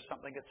work or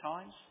something at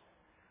times.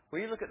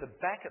 When you look at the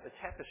back of the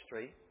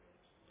tapestry,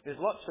 there's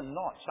lots of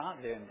knots,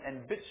 aren't there?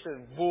 And bits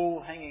of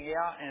wool hanging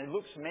out, and it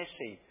looks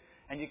messy.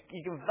 And you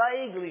can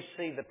vaguely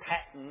see the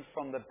pattern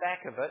from the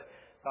back of it,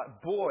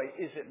 but boy,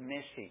 is it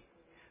messy.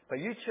 But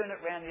you turn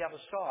it round the other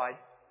side,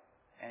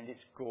 and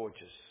it's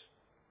gorgeous.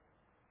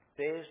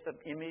 There's the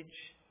image,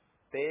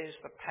 there's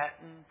the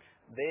pattern,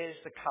 there's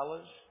the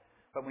colours.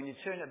 But when you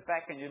turn it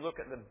back and you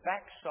look at the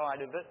back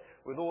side of it,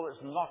 with all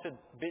its knotted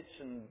bits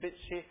and bits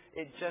here,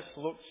 it just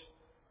looks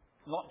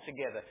not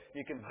together.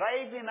 You can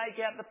vaguely make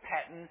out the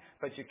pattern,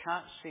 but you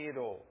can't see it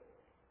all.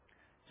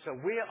 So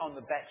we're on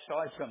the back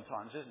side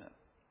sometimes, isn't it?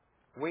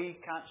 We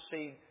can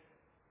see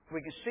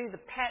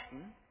the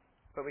pattern,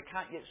 but we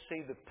can't yet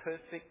see the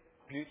perfect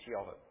beauty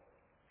of it.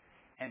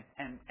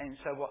 And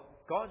so what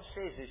God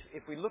says is,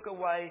 if we look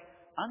away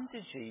unto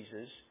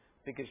Jesus,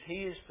 because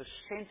He is the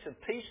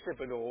centerpiece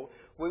of it all,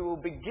 we will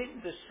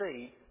begin to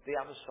see the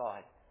other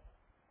side.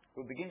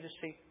 We'll begin to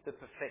see the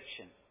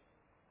perfection.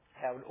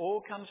 How it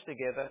all comes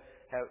together,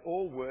 how it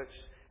all works.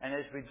 And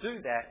as we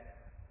do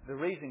that, the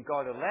reason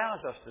God allows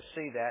us to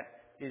see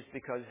that is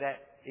because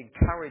that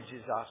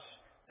encourages us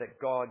that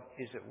God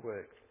is at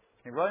work.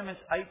 In Romans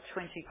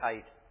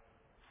 8:28,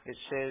 it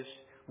says,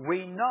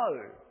 we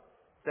know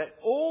that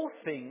all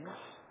things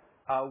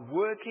are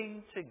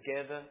working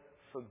together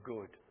for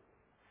good.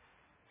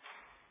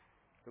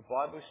 The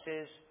Bible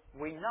says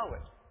we know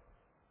it.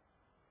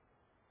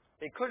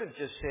 It could have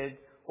just said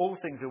all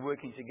things are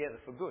working together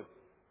for good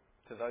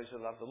to those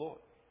who love the Lord.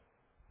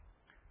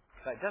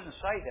 But it doesn't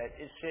say that.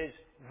 It says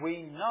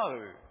we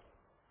know.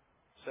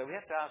 So we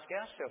have to ask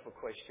ourselves a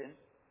question.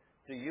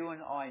 Do you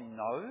and I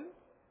know,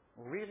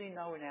 really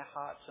know in our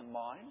hearts and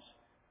minds,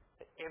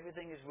 that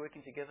everything is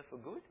working together for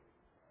good?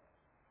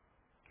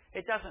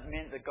 It doesn't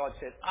mean that God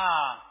said,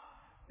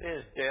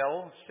 there's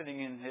Dell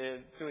sitting in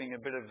here doing a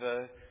bit of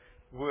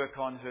work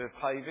on her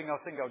paving. I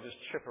think I'll just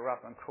trip her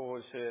up and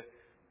cause her.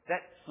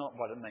 That's not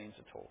what it means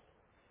at all.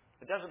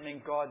 It doesn't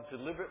mean God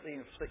deliberately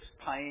inflicts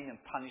pain and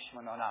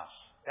punishment on us.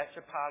 That's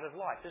a part of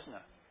life, isn't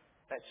it?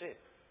 That's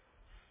it.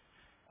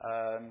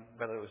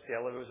 Whether it was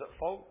Dell who was at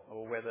fault,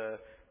 or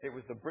whether it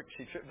was the brick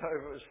she tripped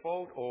over was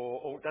fault,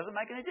 or it doesn't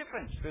make any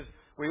difference, because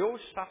we all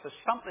suffer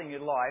something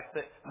in life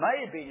that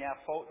may have been our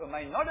fault, or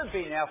may not have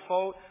been our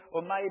fault,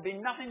 or may have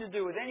been nothing to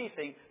do with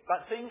anything,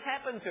 but things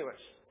happen to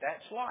us.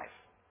 That's life.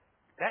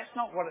 That's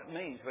not what it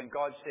means when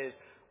God says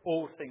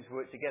all things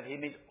work together. He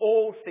means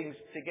all things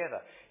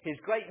together. His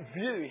great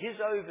view, His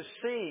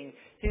overseeing,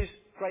 His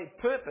great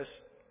purpose,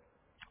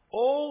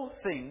 all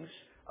things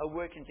are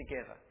working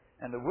together.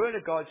 And the Word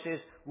of God says,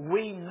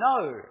 we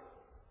know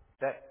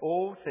that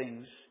all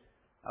things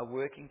are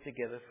working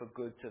together for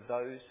good to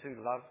those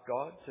who love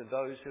God, to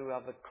those who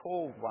are the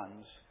called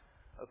ones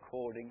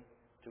according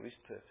to His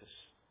purpose.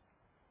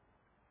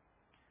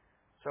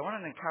 So I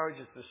want to encourage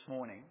us this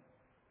morning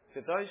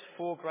that those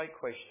four great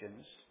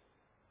questions,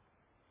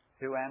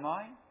 who am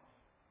I?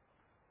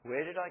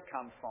 Where did I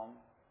come from?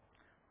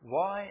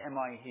 Why am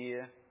I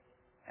here?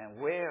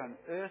 And where on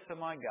earth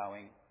am I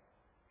going?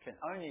 Can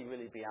only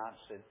really be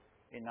answered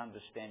in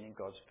understanding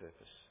God's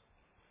purpose.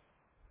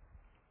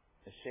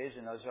 It says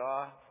in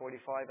Isaiah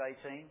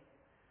 45:18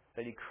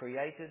 that He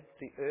created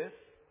the earth.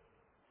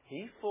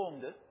 He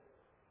formed it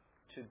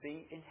to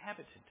be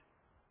inhabited.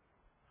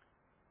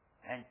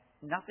 And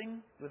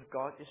nothing with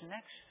God is an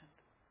accident.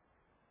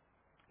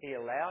 He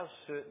allows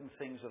certain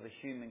things of the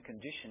human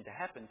condition to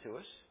happen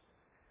to us,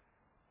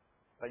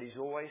 but He's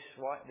always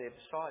right there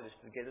beside us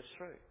to get us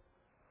through.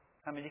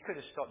 I mean, He could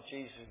have stopped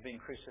Jesus from being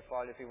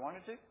crucified if He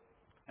wanted to.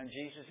 And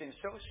Jesus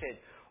Himself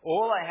said,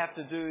 all I have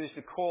to do is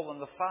to call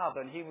on the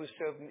Father and He will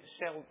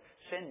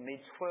send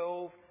me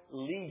 12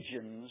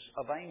 legions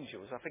of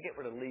angels. I forget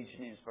what a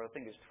legion is, but I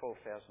think it's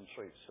 12,000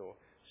 troops or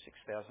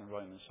 6,000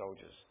 Roman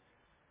soldiers.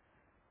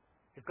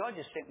 If God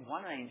just sent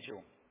one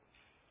angel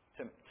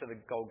to the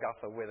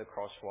Golgotha where the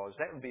cross was,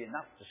 that would be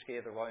enough to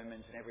scare the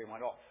Romans and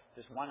everyone off.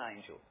 Just one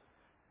angel.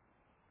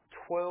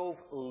 12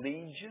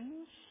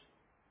 legions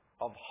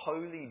of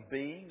holy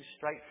beings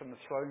straight from the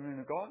throne room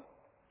of God.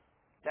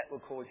 That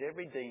will cause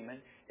every demon,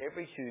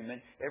 every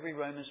human, every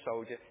Roman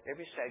soldier,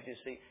 every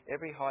Sadducee,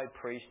 every high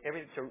priest,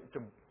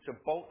 to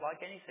bolt like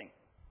anything.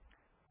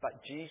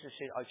 But Jesus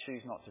said, I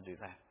choose not to do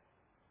that.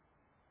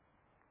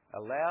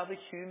 Allow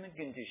the human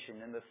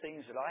condition and the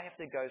things that I have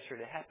to go through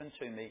to happen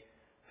to me,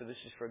 for this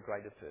is for a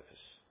greater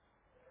purpose.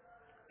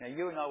 Now,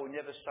 you and I will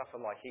never suffer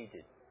like He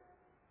did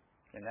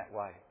in that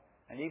way.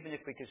 And even if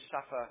we could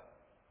suffer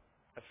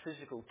a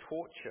physical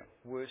torture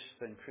worse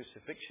than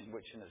crucifixion,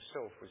 which in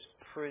itself was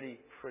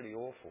pretty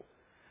awful,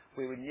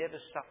 we would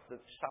never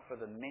suffer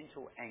the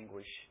mental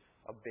anguish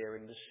of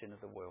bearing the sin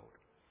of the world.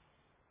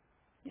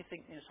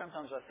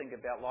 Sometimes I think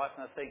about life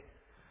and I think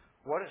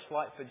what it's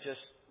like for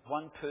just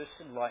one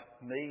person like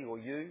me or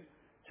you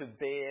to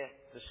bear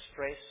the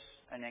stress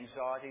and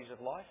anxieties of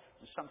life.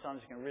 And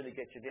sometimes it can really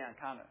get you down,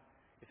 can't it?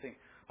 You think,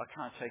 I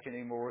can't take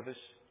any more of this.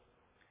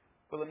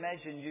 Well,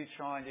 imagine you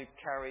trying to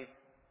carry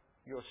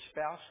your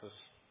spouse's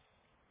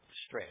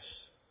stress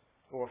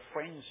or a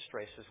friend's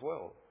stress as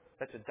well.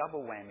 That's a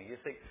double whammy.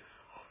 You think,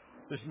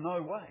 there's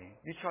no way.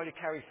 You try to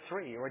carry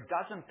 3 or a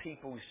dozen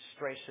people's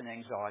stress and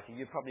anxiety,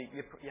 your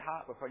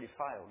heart will probably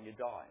fail and you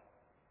die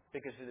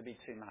because it'll be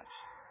too much.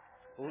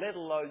 Let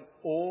alone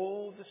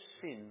all the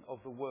sin of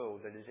the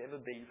world that has ever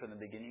been from the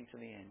beginning to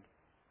the end.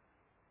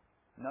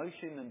 No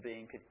human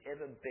being could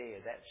ever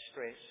bear that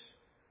stress,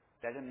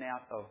 that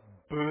amount of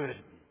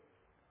burden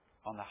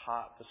on the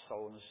heart, the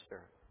soul and the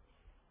spirit.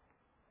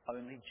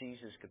 Only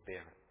Jesus could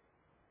bear it.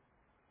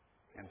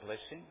 And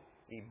bless Him,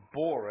 He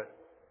bore it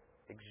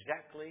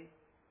exactly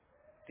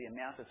the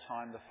amount of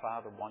time the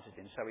Father wanted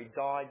Him. So He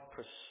died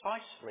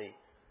precisely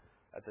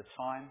at the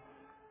time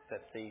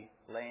that the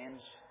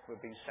lambs were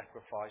being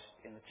sacrificed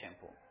in the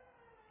temple,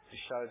 to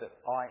show that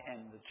I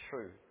am the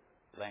true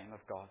Lamb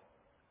of God.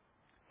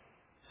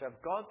 So if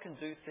God can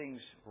do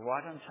things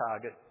right on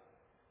target,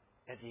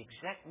 at the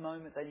exact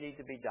moment they need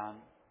to be done,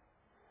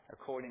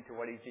 according to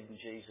what He did in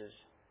Jesus,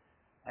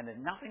 and that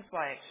nothing's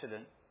by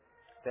accident,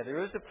 that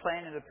there is a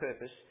plan and a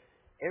purpose,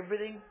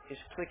 everything is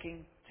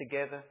clicking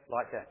together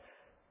like that.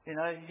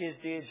 Here's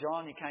dear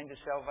John, he came to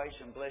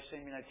salvation, bless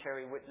him.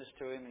 Terry witnessed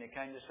to him and he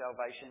came to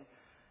salvation.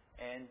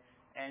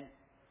 And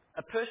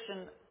a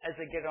person, as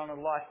they get on in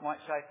life,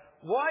 might say,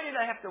 why did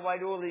I have to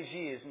wait all these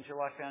years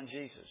until I found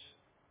Jesus?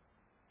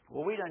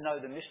 Well, we don't know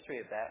the mystery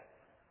of that,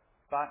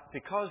 but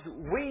because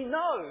we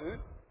know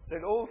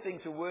that all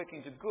things are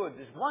working to good,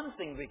 there's one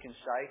thing we can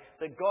say,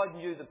 that God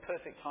knew the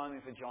perfect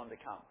timing for John to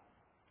come.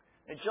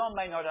 Now, John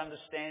may not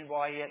understand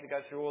why he had to go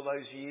through all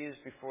those years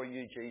before he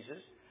knew Jesus,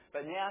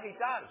 but now he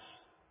does.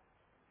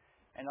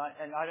 And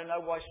I don't know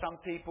why some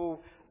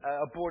people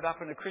are brought up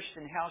in a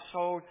Christian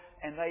household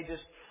and they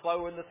just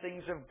flow in the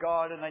things of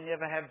God and they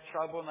never have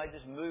trouble and they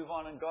just move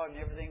on in God and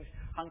everything's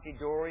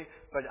hunky-dory.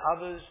 But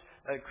others,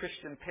 a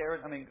Christian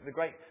parent, the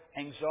great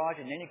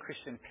anxiety in any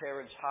Christian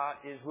parent's heart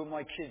is, will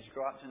my kids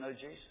grow up to know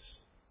Jesus?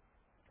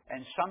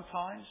 And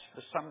sometimes,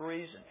 for some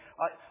reason,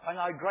 I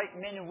know great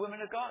men and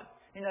women of God.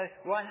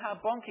 Reinhard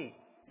Bonnke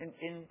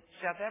in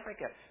South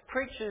Africa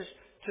preaches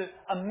to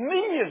 1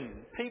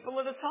 million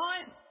people at a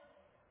time.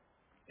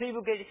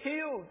 People get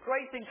healed,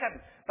 great things happen,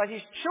 but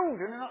his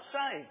children are not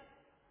saved.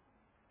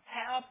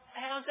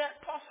 How's that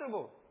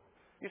possible?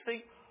 You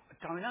think, I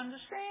don't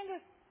understand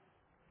it.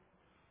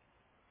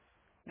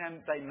 Now,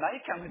 they may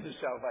come into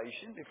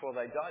salvation before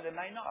they die, they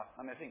may not.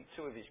 I think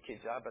 2 of his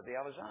kids are, but the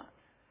others aren't.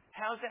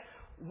 How's that?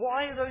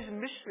 Why are those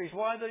mysteries?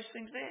 Why are those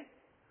things there?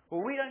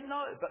 Well, we don't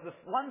know, but the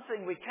one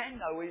thing we can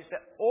know is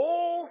that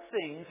all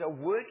things are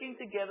working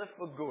together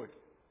for good.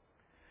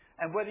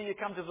 And whether you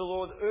come to the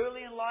Lord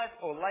early in life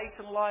or late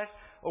in life,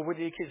 or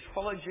whether your kids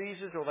follow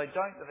Jesus or they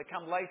don't, or they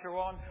come later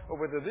on, or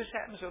whether this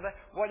happens or that,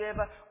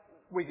 whatever,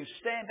 we can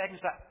stand back and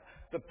say,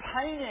 the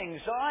pain and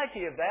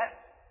anxiety of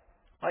that,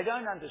 I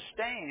don't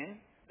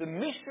understand. The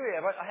mystery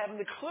of it, I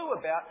haven't a clue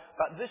about,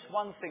 but this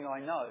one thing I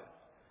know.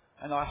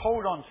 And I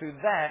hold on to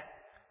that.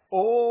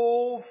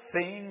 All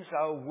things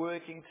are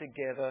working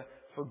together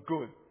for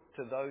good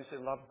to those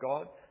who love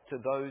God, to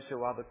those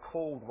who are the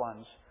called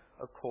ones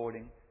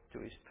according to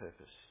His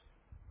purpose.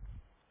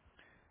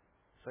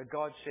 So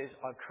God says,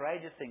 I've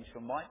created things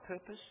for my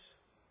purpose,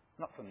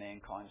 not for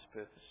mankind's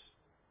purpose.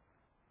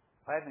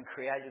 I haven't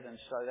created them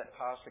so that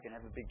pastor can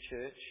have a big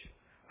church.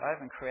 I I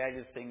haven't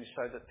created things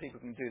so that people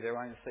can do their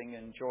own thing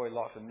and enjoy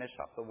life and mess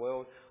up the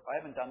world. I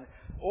haven't done...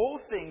 All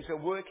things are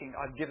working.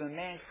 I've given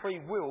man free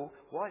will.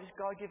 Why does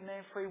God give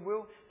man free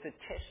will? To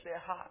test their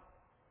heart.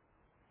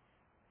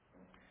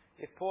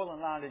 If Paul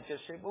and Lana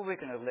just said, well, we're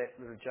going to let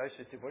little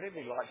Joseph do whatever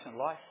he likes in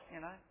life,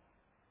 you know.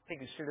 He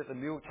can sit at the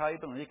meal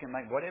table and he can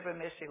make whatever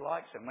mess he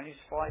likes. And when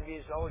he's 5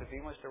 years old, if he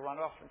wants to run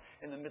off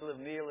in the middle of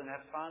the meal and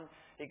have fun,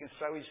 he can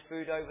throw his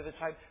food over the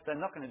table. They're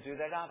not going to do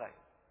that, are they?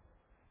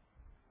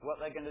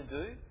 What they're going to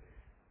do,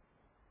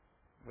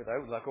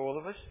 like all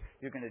of us,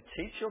 you're going to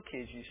teach your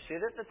kids. You sit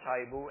at the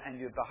table and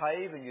you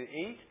behave and you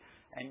eat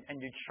and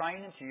you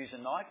train them to use a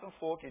knife and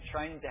fork. You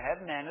train them to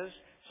have manners.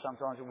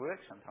 Sometimes it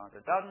works, sometimes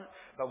it doesn't.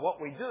 But what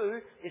we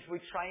do is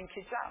we train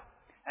kids up.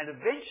 And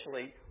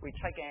eventually we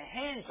take our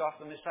hands off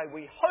them and say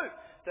we hope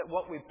that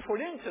what we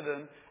put into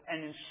them and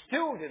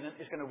instilled in them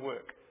is going to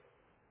work.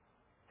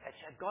 That's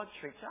how God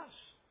treats us.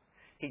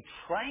 He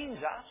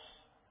trains us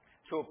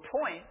to a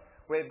point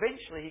where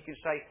eventually he can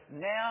say,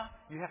 now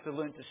you have to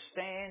learn to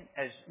stand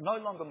as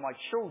no longer my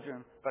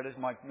children, but as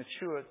my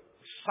mature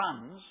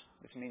sons,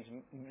 which means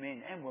men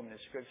and women in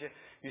Scripture.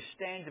 You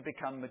stand to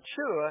become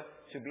mature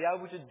to be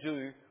able to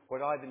do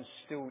what I've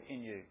instilled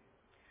in you.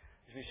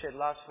 As we said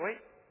last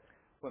week,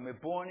 when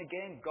we're born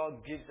again, God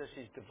gives us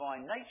his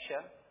divine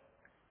nature,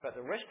 but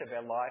the rest of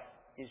our life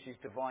is his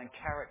divine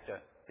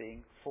character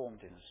being formed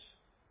in us.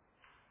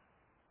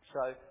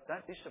 So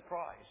don't be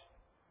surprised,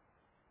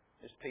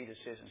 as Peter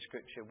says in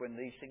Scripture, when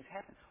these things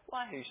happen.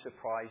 Why are you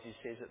surprised he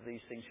says that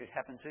these things should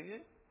happen to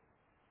you?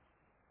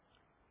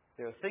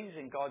 There are things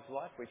in God's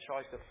life which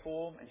tries to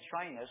form and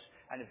train us,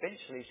 and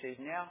eventually he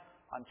says, now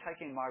I'm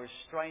taking my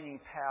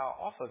restraining power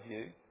off of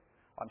you.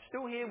 I'm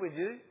still here with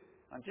you.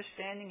 I'm just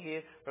standing here,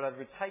 but I've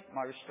taken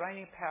my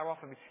restraining power off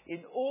of you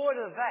in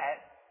order that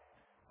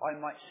I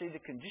might see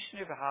the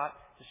condition of your heart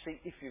to see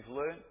if you've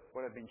learned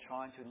what I've been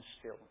trying to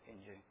instill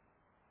in you.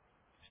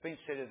 It's been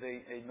said of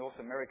the North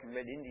American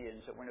Red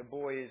Indians that when a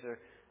boy is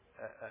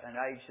an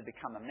age to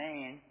become a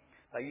man,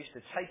 they used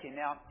to take him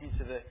out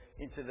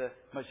into the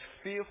most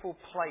fearful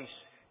place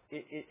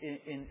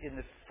in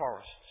the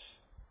forests,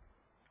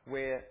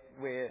 where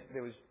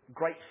there was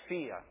great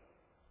fear,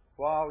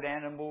 wild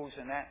animals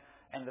and that.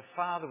 And the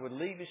father would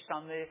leave his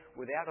son there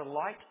without a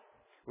light,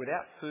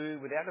 without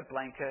food, without a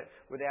blanket,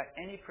 without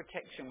any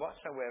protection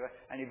whatsoever.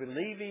 And he would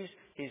leave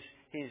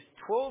his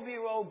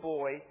 12-year-old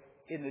boy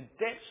in the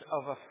depths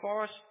of a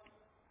forest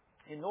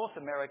in North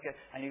America,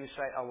 and he would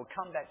say, I will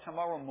come back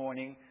tomorrow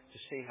morning to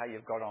see how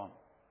you've got on.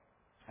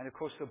 And of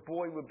course the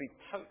boy would be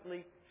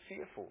totally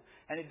fearful.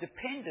 And it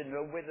depended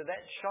on whether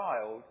that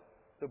child,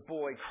 the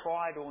boy,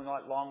 cried all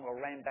night long or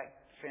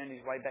found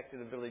his way back to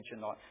the village at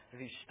night.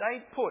 If he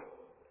stayed put,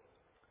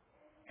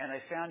 and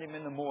they found him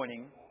in the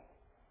morning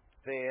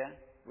there,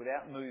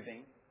 without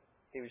moving,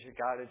 he was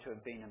regarded to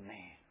have been a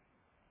man.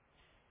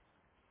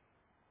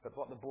 But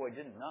what the boy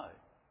didn't know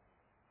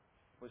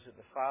was that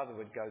the father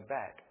would go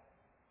back,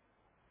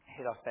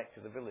 head off back to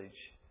the village,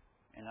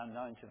 and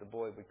unknown to the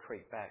boy would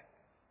creep back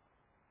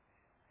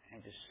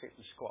and just sit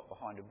and squat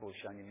behind a bush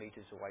only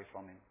meters away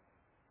from him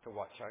to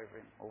watch over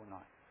him all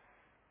night.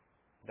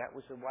 That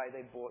was the way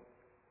they brought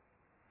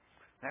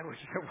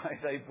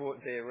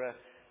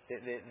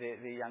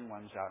their young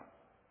ones up.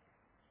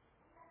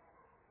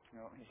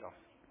 Oh, he's off.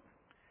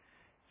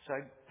 So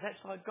that's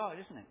like God,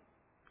 isn't it?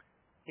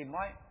 He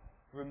might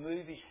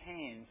remove his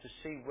hand to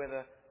see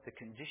whether the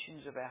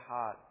conditions of our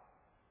heart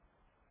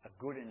are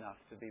good enough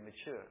to be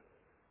mature.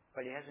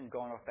 But he hasn't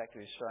gone off back to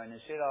his throne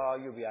and said, oh,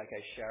 you'll be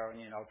okay,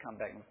 Sharon, I'll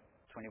come back in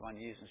 21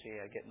 years and see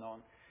how you're getting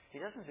on. He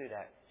doesn't do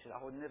that. He says,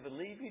 I will never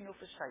leave you nor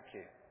forsake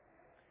you.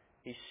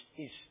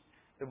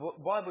 The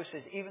Bible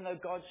says, even though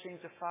God seems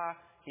afar,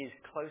 he is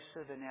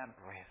closer than our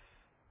breath.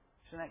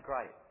 Isn't that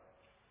great?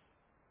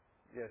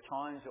 There are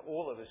times that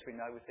all of us, we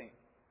know, we think,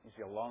 he's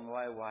a long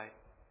way away.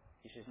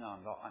 He says, no,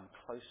 I'm not. I'm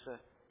closer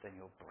than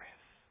your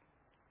breath.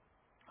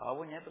 I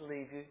will never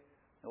leave you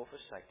nor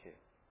forsake you.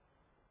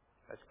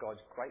 That's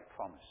God's great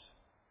promise.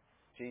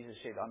 Jesus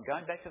said, I'm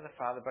going back to the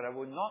Father, but I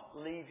will not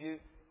leave you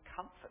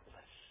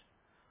comfortless.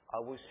 I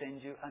will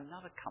send you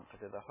another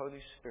comforter, the Holy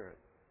Spirit,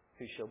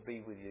 who shall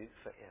be with you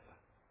forever.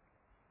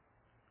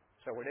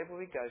 So whatever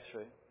we go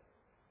through,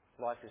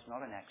 life is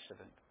not an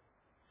accident.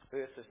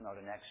 Earth is not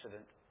an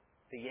accident.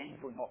 The end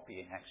will not be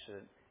an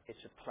accident.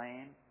 It's a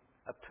plan,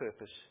 a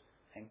purpose,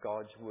 and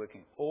God's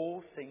working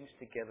all things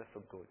together for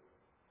good.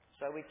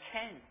 So we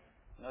can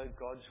know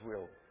God's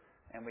will,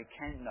 and we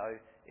can know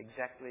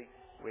exactly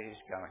where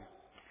he's going.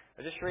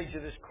 I'll just read you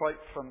this quote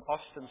from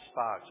Austin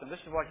Sparks, and this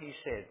is what he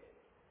said.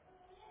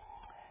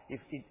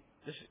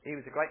 He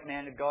was a great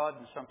man of God,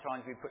 and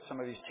sometimes we put some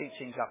of his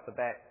teachings up the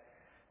back.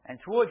 And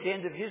towards the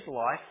end of his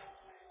life,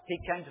 he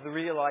came to the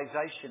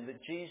realization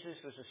that Jesus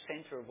was the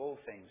centre of all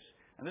things.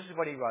 And this is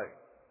what he wrote.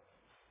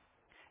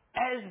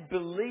 As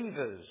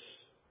believers,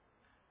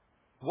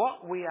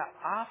 what we are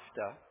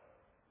after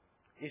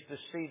is to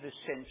see the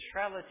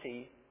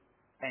centrality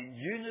and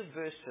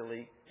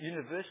universality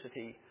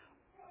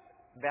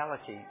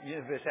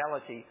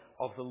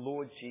of the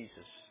Lord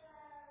Jesus.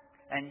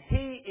 And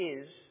He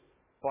is,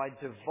 by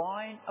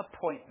divine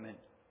appointment,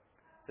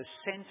 the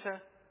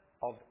centre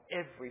of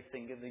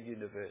everything in the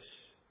universe.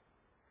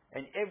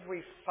 And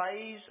every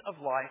phase of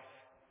life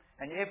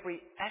and every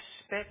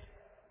aspect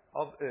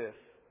of earth,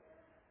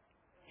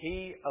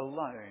 He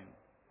alone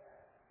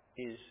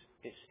is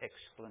its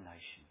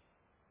explanation.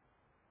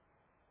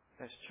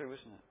 That's true,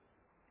 isn't it?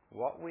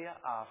 What we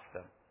are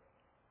after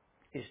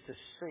is to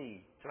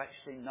see, to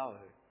actually know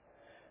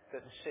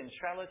that the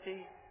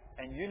centrality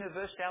and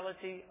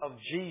universality of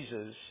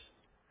Jesus,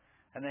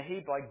 and that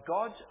He, by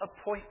God's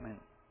appointment,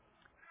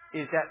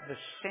 is at the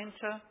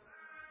centre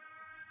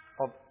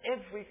of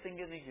everything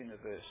in the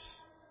universe,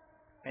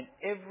 and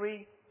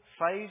every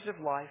phase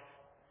of life,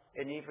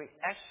 and every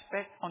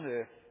aspect on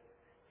earth.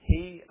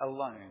 He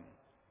alone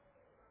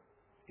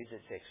is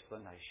its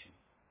explanation.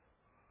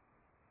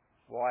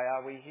 Why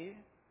are we here?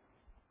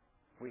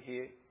 We're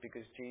here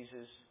because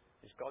Jesus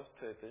is God's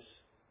purpose,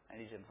 and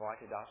He's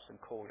invited us and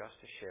called us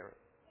to share it.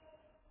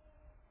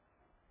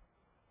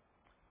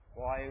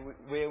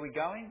 Where are we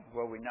going?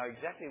 Well, we know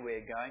exactly where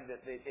we're going,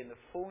 that in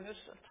the fullness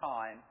of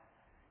time,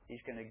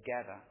 He's going to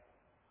gather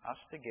us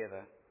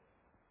together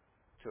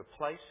to a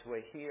place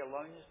where He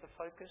alone is the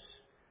focus,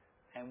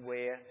 and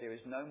where there is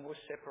no more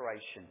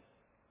separation.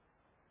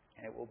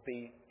 And it will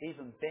be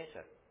even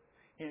better.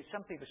 You know,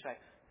 some people say,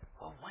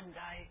 well, one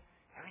day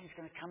everything's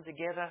going to come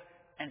together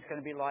and it's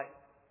going to be like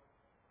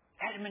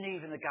Adam and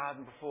Eve in the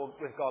garden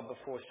with God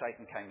before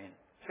Satan came in.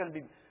 It's going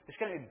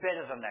to be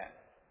better than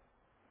that.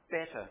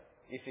 Better,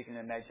 if you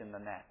can imagine,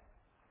 than that.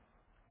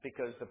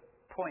 Because the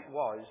point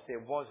was,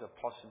 there was a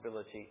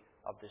possibility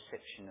of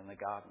deception in the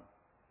garden.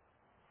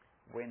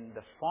 When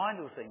the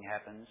final thing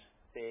happens,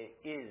 there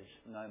is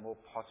no more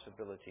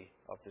possibility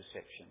of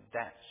deception.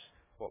 That's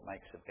what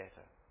makes it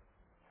better.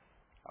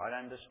 I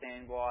don't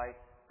understand why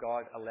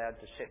God allowed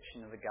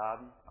deception in the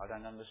garden. I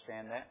don't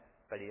understand that.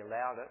 But He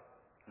allowed it.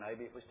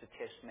 Maybe it was to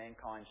test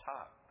mankind's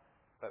heart.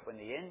 But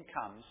when the end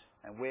comes,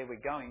 and where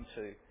we're going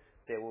to,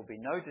 there will be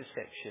no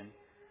deception.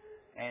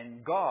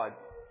 And God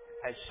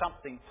has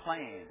something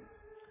planned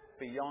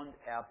beyond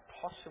our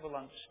possible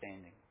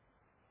understanding.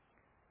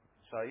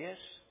 So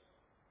yes,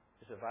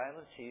 there's a veil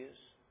of tears.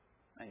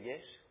 And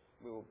yes,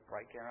 we will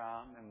break our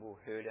arm and we'll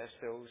hurt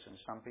ourselves, and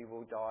some people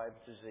will die of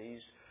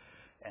disease,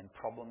 and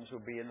problems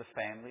will be in the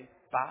family.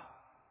 But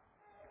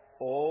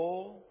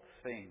all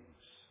things,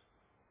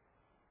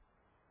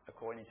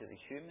 according to the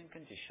human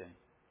condition,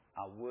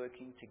 are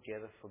working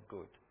together for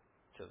good.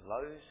 To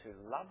those who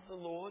love the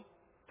Lord,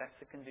 that's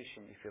the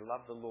condition. If you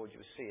love the Lord,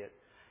 you'll see it.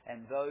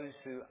 And those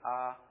who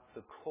are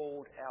the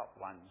called out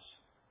ones,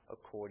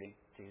 according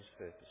to His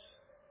purpose.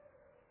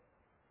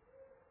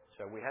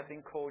 So we have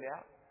been called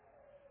out.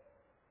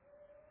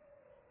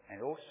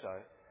 And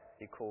also,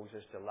 He calls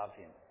us to love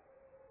Him.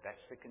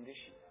 That's the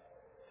condition.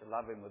 To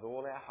love Him with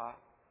all our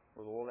heart,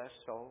 with all our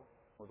soul,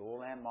 with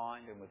all our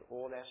mind, and with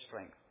all our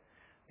strength.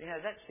 You know,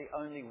 that's the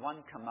only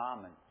one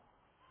commandment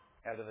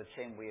out of the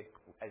 10 we,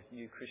 as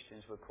new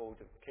Christians, were called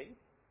to keep.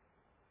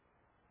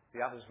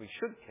 The others we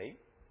should keep,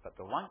 but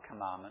the one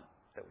commandment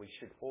that we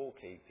should all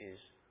keep is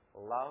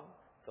love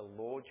the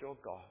Lord your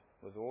God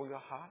with all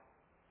your heart,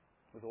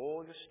 with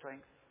all your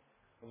strength,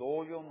 with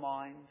all your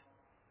mind,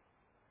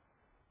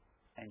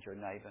 and your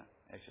neighbour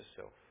as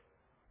yourself.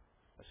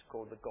 It's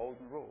called the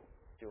golden rule.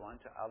 Do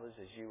unto others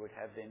as you would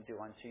have them do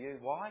unto you.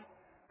 Why?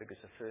 Because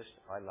first,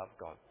 I love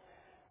God.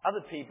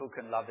 Other people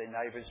can love their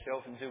neighbour as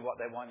self and do what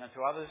they want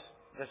unto others.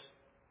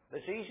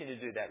 It's easy to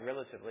do that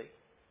relatively.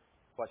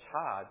 What's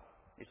hard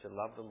is to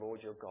love the Lord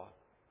your God.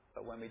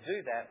 But when we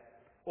do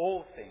that,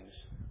 all things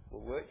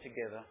will work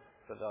together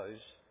for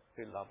those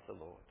who love the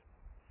Lord.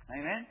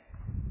 Amen?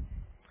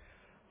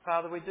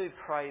 Father, we do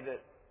pray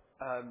that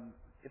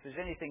if there's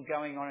anything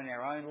going on in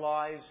our own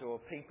lives, or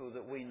people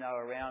that we know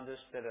around us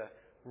that are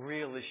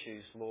real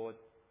issues, Lord,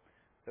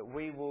 that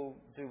we will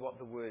do what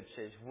the Word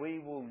says. We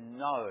will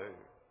know,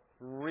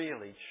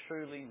 really,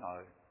 truly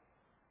know,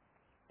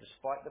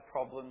 despite the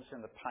problems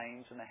and the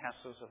pains and the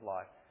hassles of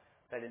life,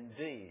 that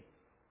indeed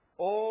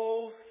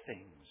all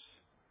things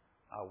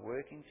are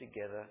working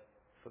together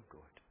for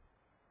good.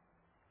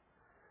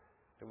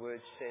 The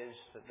Word says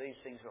that these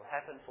things will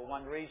happen for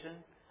one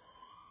reason,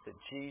 that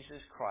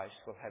Jesus Christ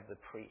will have the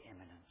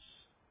preeminence.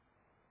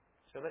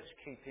 So let's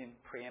keep Him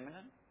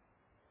preeminent.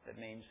 That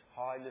means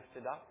high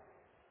lifted up.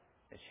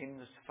 It's Him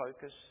that's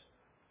focus.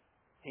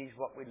 He's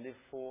what we live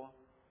for.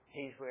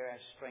 He's where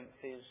our strength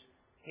is.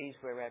 He's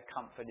where our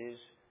comfort is.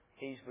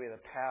 He's where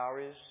the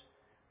power is.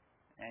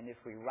 And if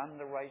we run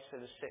the race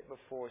that is set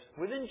before us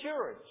with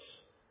endurance,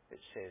 it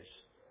says,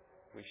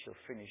 we shall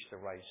finish the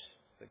race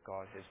that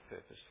God has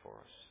purposed for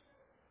us.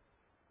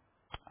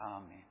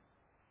 Amen.